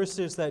 The first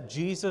is that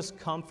Jesus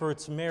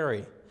comforts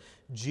Mary.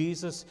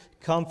 Jesus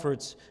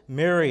comforts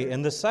Mary.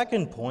 And the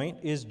second point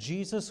is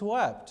Jesus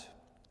wept.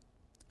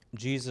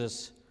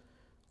 Jesus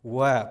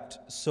wept.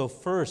 So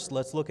first,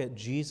 let's look at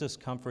Jesus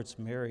comforts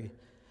Mary.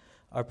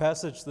 Our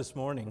passage this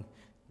morning,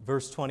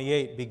 verse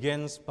 28,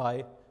 begins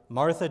by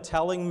Martha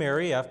telling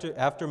Mary,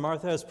 after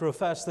Martha has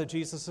professed that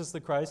Jesus is the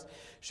Christ,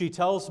 she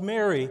tells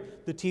Mary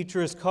the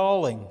teacher is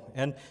calling.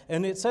 And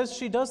it says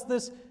she does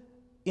this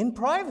in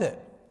private.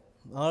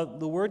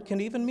 The word can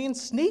even mean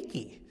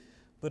sneaky.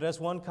 But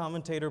as one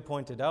commentator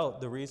pointed out,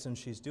 the reason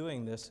she's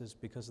doing this is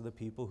because of the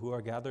people who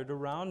are gathered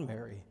around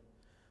Mary.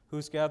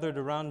 Who's gathered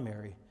around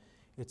Mary?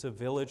 It's a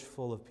village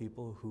full of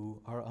people who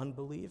are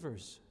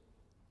unbelievers.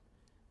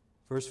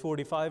 Verse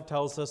 45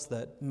 tells us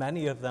that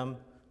many of them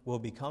will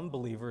become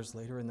believers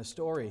later in the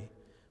story.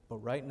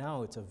 But right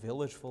now, it's a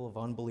village full of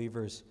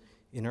unbelievers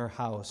in her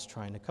house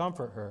trying to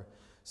comfort her.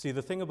 See,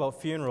 the thing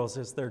about funerals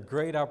is they're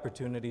great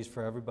opportunities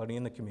for everybody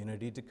in the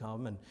community to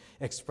come and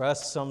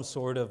express some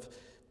sort of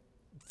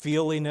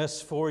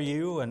feeliness for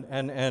you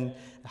and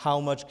how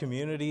much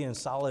community and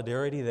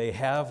solidarity they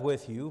have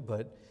with you.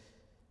 But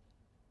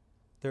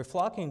they're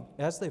flocking,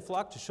 as they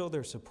flock to show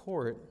their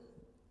support,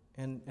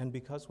 and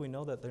because we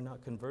know that they're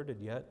not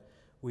converted yet,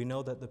 we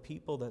know that the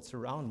people that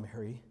surround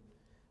Mary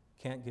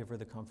can't give her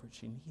the comfort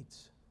she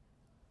needs.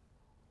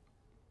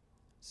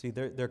 See,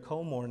 their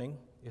co-mourning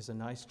is a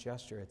nice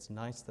gesture. It's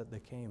nice that they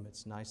came.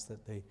 It's nice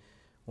that they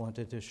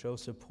wanted to show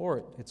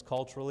support. It's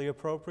culturally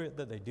appropriate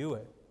that they do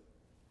it.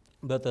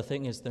 But the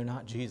thing is, they're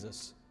not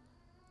Jesus,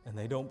 and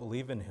they don't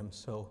believe in him,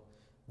 so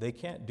they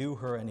can't do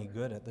her any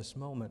good at this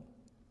moment.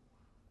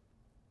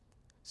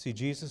 See,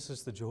 Jesus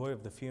is the joy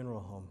of the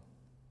funeral home,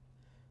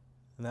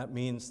 and that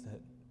means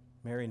that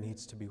Mary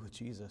needs to be with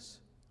Jesus.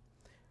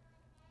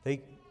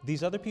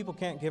 These other people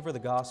can't give her the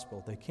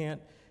gospel. They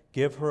can't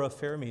give her a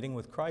fair meeting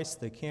with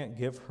Christ. They can't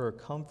give her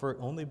comfort.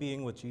 Only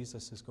being with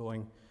Jesus is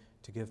going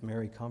to give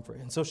Mary comfort.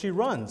 And so she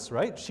runs,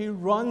 right? She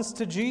runs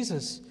to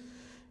Jesus.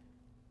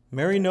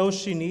 Mary knows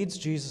she needs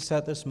Jesus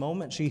at this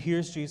moment. She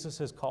hears Jesus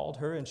has called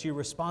her, and she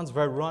responds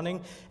by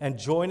running and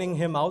joining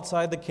him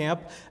outside the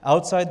camp,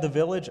 outside the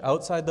village,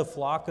 outside the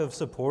flock of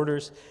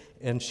supporters,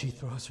 and she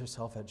throws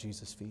herself at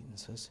Jesus' feet and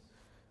says,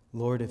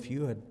 "Lord, if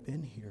you had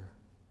been here,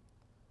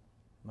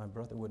 my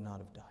brother would not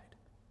have died."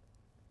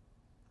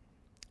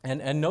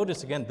 And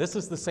notice again, this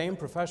is the same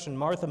profession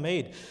Martha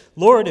made.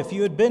 "Lord, if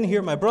you had been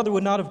here, my brother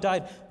would not have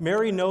died."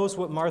 Mary knows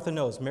what Martha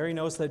knows. Mary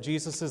knows that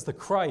Jesus is the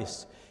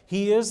Christ.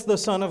 He is the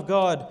Son of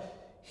God.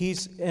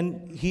 He's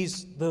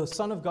the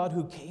Son of God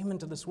who came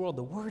into this world,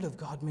 the Word of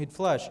God made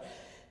flesh.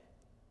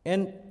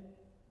 And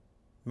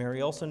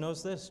Mary also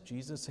knows this: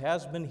 Jesus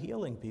has been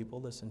healing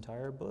people this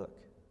entire book.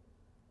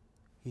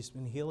 He's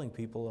been healing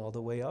people all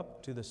the way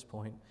up to this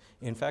point.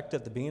 In fact,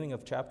 at the beginning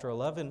of chapter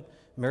 11,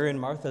 Mary and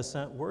Martha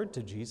sent word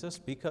to Jesus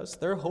because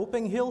they're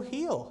hoping he'll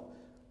heal.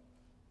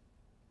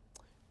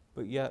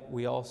 But yet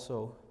Mary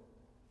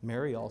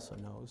also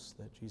knows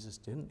that Jesus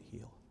didn't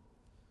heal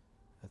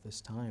at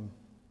this time.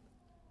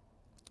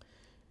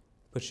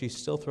 But she's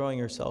still throwing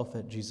herself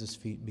at Jesus'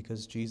 feet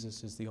because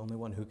Jesus is the only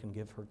one who can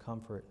give her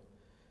comfort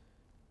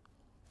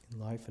in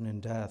life and in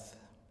death.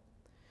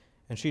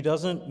 And she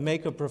doesn't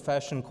make a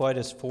profession quite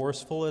as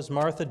forceful as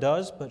Martha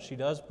does, but she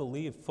does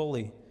believe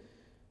fully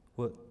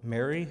what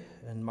Mary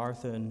and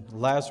Martha and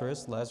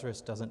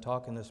Lazarus doesn't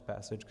talk in this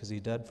passage because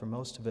he's dead for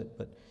most of it,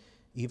 but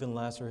even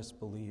Lazarus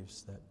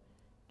believes that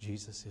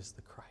Jesus is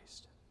the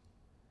Christ,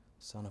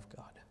 Son of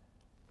God.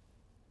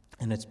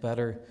 And it's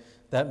better,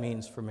 that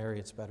means for Mary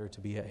it's better to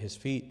be at his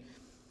feet.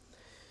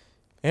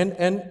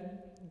 And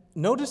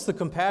notice the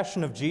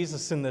compassion of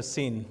Jesus in this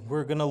scene.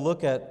 We're going to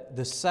look at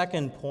the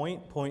second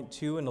point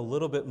 2, in a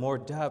little bit more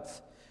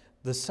depth.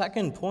 The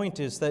second point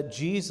is that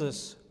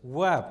Jesus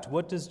wept.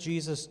 What does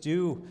Jesus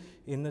do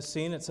in this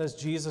scene? It says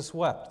Jesus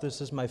wept.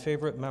 This is my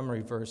favorite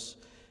memory verse,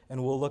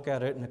 and we'll look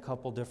at it in a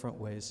couple different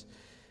ways.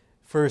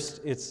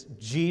 First, it's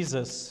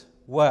Jesus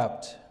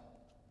wept.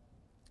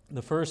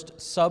 The first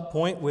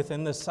subpoint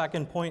within the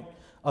second point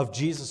of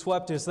Jesus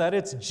wept is that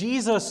it's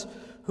Jesus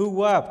who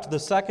wept. The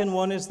second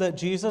one is that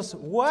Jesus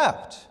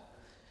wept.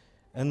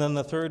 And then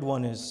the third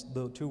one is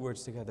the two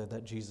words together,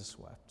 that Jesus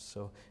wept.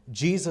 So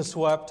Jesus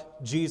wept,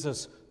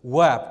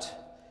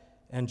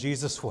 and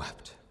Jesus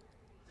wept.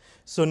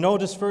 So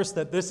notice first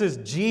that this is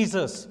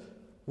Jesus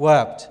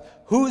wept.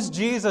 Who's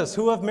Jesus?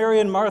 Who have Mary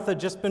and Martha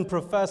just been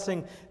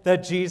professing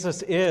that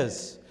Jesus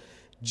is?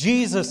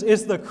 Jesus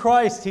is the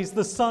Christ. He's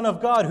the Son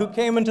of God who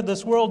came into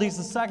this world. He's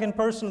the second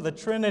person of the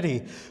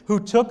Trinity who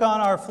took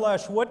on our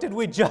flesh. What did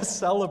we just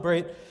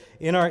celebrate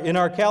in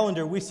our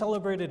calendar? We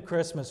celebrated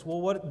Christmas. Well,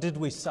 what did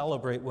we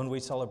celebrate when we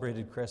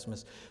celebrated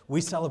Christmas?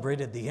 We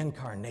celebrated the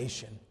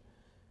incarnation.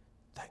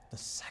 That the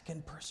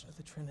second person of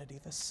the Trinity,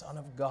 the Son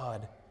of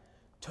God,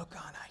 took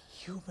on a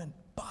human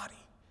body.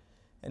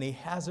 And he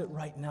has it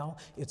right now.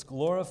 It's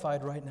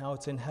glorified right now.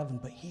 It's in heaven,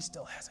 but he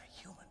still has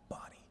a human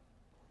body.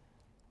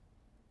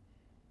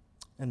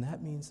 And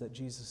that means that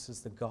Jesus is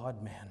the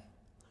God-man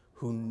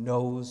who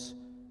knows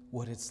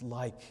what it's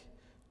like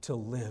to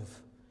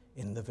live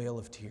in the vale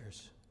of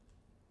tears.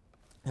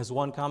 As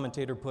one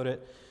commentator put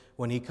it,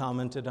 when he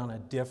commented on a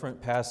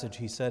different passage,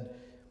 he said,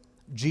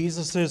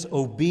 Jesus'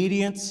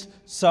 obedience,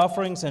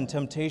 sufferings, and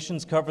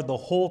temptations covered the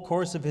whole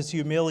course of his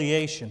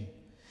humiliation.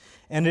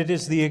 And it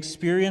is the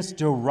experience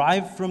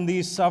derived from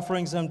these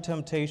sufferings and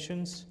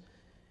temptations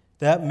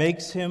that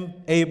makes him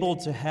able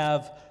to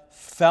have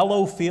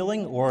fellow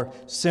feeling or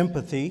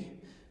sympathy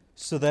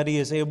so that he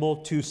is able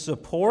to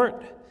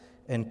support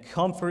and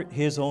comfort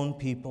his own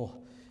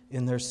people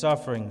in their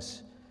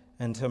sufferings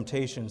and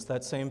temptations.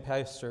 That same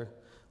pastor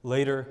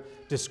later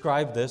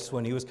described this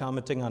when he was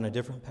commenting on a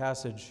different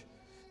passage.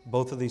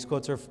 Both of these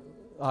quotes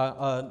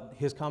are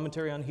his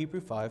commentary on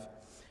Hebrews 5.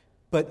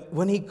 But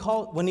when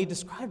he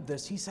described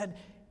this, he said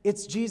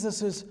it's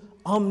Jesus'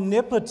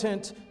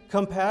 omnipotent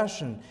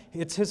compassion.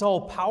 It's his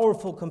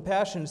all-powerful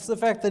compassion. It's the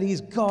fact that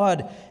he's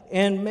God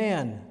and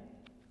man.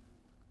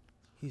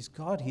 He's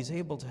God, he's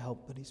able to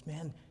help, but he's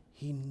man.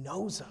 He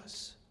knows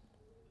us.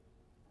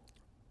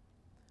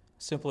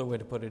 A simpler way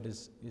to put it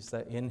is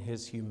that in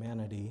his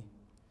humanity,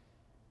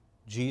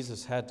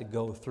 Jesus had to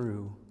go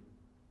through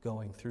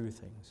going through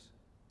things.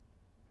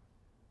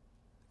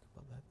 Think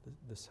about that.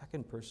 The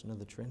second person of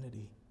the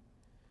Trinity,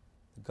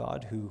 the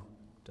God who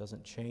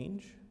doesn't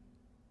change.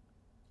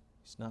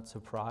 He's not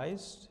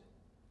surprised.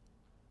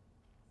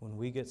 When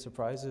we get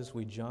surprises,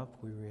 we jump,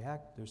 we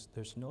react.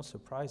 There's no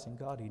surprise in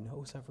God. He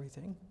knows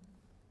everything.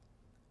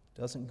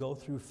 Doesn't go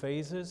through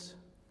phases.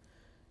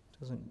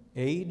 doesn't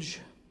age,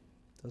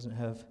 doesn't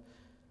have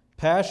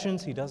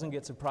passions, he doesn't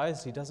get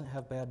surprised, he doesn't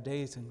have bad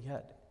days, and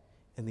yet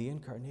in the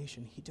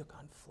incarnation he took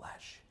on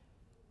flesh.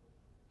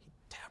 He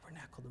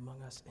tabernacled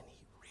among us, and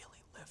he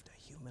really lived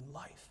a human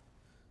life.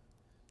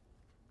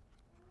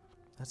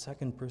 That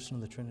second person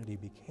of the Trinity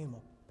became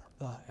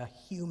a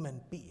human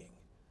being.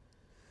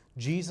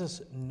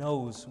 Jesus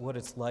knows what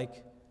it's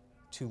like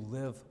to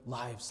live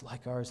lives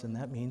like ours, and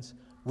that means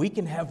we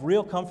can have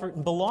real comfort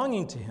in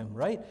belonging to him,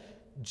 right?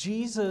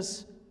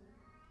 Jesus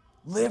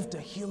lived a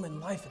human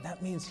life, and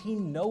that means he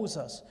knows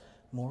us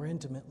more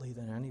intimately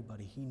than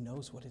anybody. He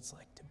knows what it's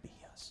like to be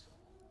us.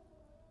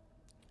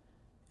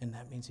 And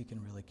that means he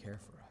can really care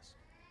for us.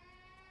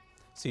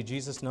 See,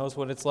 Jesus knows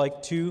what it's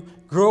like to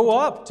grow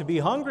up, to be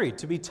hungry,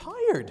 to be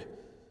tired.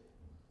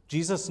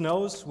 Jesus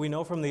knows, we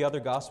know from the other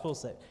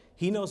Gospels, that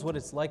he knows what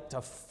it's like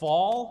to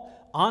fall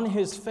on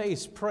his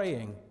face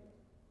praying.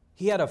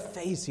 He had a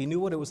face. He knew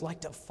what it was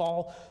like to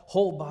fall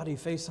whole body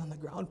face on the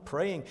ground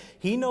praying.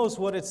 He knows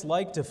what it's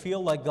like to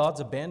feel like God's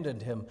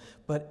abandoned him.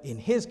 But in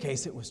his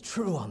case, it was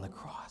true on the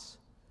cross.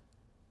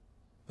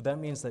 But that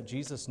means that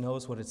Jesus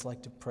knows what it's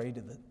like to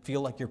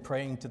feel like you're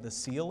praying to the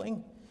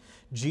ceiling.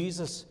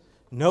 Jesus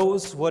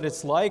knows what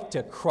it's like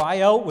to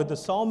cry out with the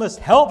psalmist,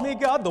 "Help me,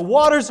 God, the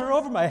waters are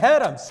over my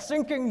head, I'm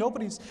sinking,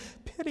 nobody's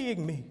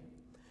pitying me."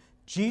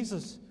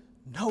 Jesus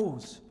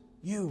knows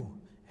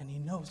you, and he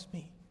knows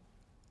me.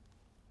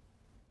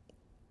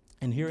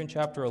 And here in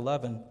chapter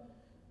 11,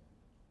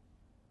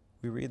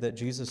 we read that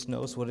Jesus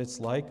knows what it's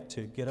like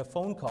to get a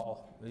phone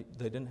call.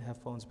 They didn't have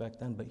phones back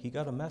then, but he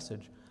got a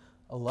message.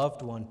 A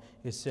loved one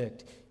is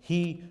sick.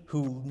 He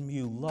whom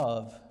you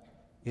love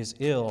is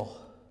ill.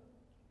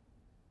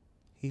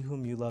 He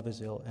whom you love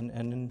is ill. And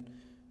in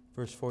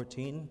verse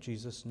 14,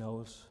 Jesus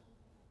knows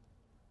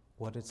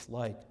what it's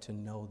like to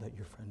know that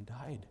your friend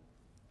died.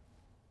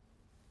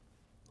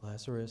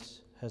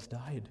 Lazarus has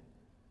died.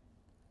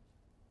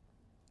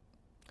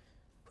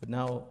 But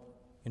now,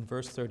 in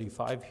verse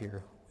 35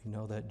 here, we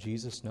know that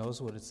Jesus knows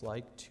what it's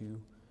like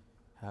to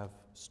have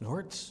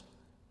snorts,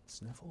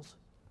 sniffles.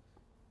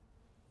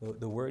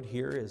 The word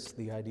here is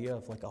the idea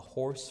of like a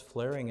horse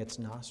flaring its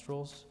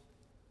nostrils.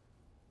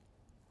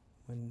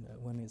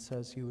 When it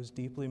says he was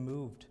deeply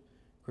moved,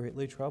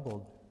 greatly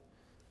troubled.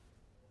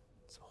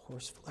 It's a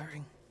horse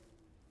flaring.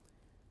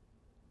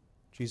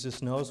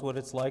 Jesus knows what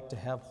it's like to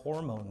have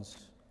hormones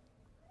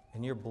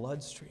in your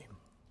bloodstream.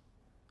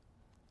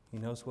 He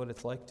knows what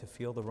it's like to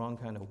feel the wrong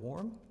kind of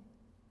warm,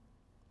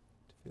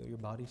 to feel your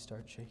body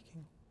start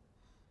shaking,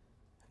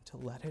 and to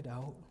let it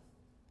out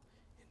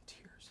in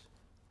tears.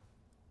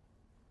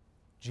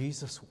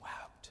 Jesus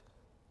wept.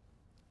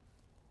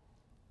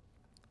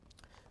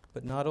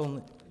 But not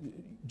only,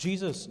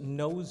 Jesus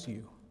knows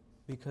you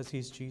because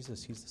he's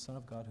Jesus. He's the Son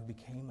of God who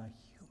became a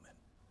human.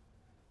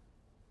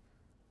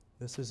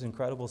 This is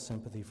incredible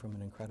sympathy from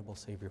an incredible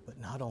Savior. But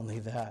not only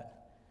that,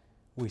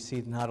 we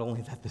see not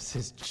only that this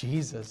is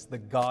Jesus, the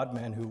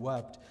God-man who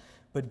wept,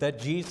 but that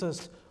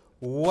Jesus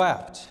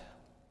wept.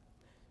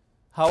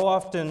 How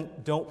often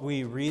don't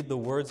we read the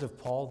words of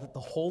Paul that the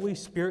Holy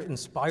Spirit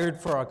inspired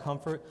for our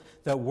comfort,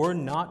 that we're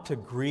not to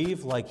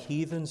grieve like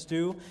heathens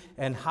do,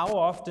 and how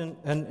often,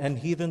 and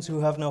heathens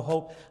who have no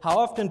hope, how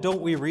often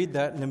don't we read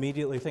that and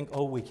immediately think,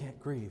 oh, we can't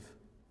grieve?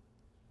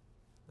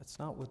 That's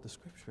not what the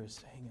Scripture is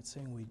saying. It's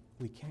saying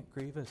we can't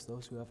grieve as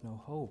those who have no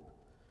hope.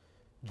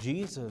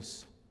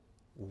 Jesus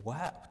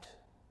wept.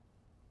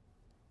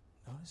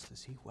 Notice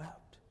this, he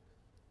wept.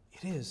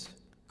 It is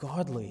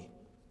godly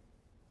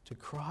to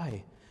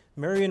cry.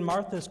 Mary and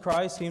Martha's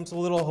cry seems a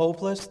little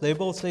hopeless. They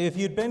both say, if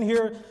you'd been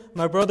here,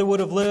 my brother would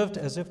have lived,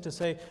 as if to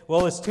say,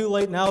 well, it's too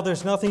late now,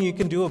 there's nothing you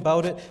can do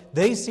about it.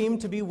 They seem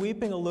to be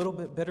weeping a little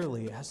bit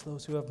bitterly, as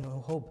those who have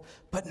no hope.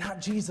 But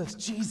not Jesus.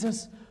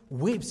 Jesus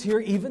weeps here,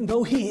 even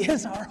though he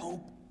is our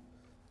hope.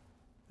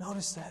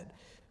 Notice that.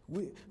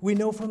 We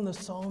know from the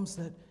Psalms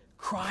that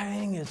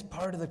crying is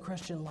part of the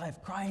Christian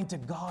life. Crying to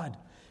God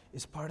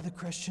is part of the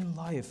Christian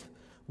life.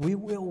 We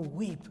will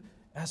weep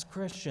as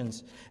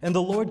Christians. And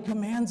the Lord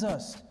commands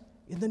us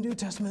in the New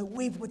Testament,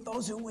 weep with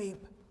those who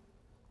weep.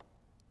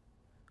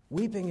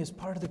 Weeping is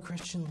part of the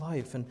Christian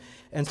life.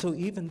 And so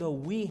even though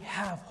we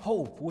have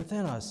hope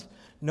within us,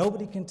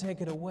 nobody can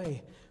take it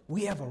away.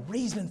 We have a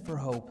reason for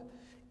hope.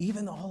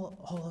 Even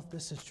all of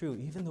this is true.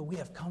 Even though we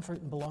have comfort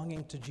in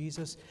belonging to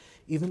Jesus,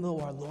 even though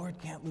our Lord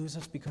can't lose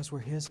us because we're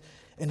his,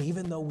 and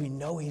even though we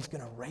know he's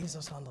going to raise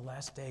us on the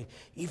last day,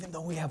 even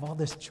though we have all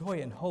this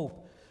joy and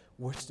hope,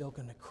 we're still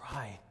going to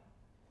cry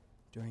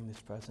during this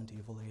present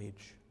evil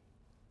age.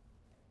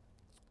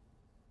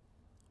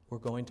 We're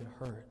going to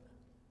hurt,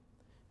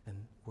 and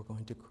we're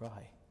going to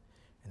cry,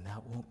 and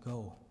that won't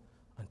go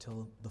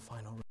until the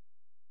final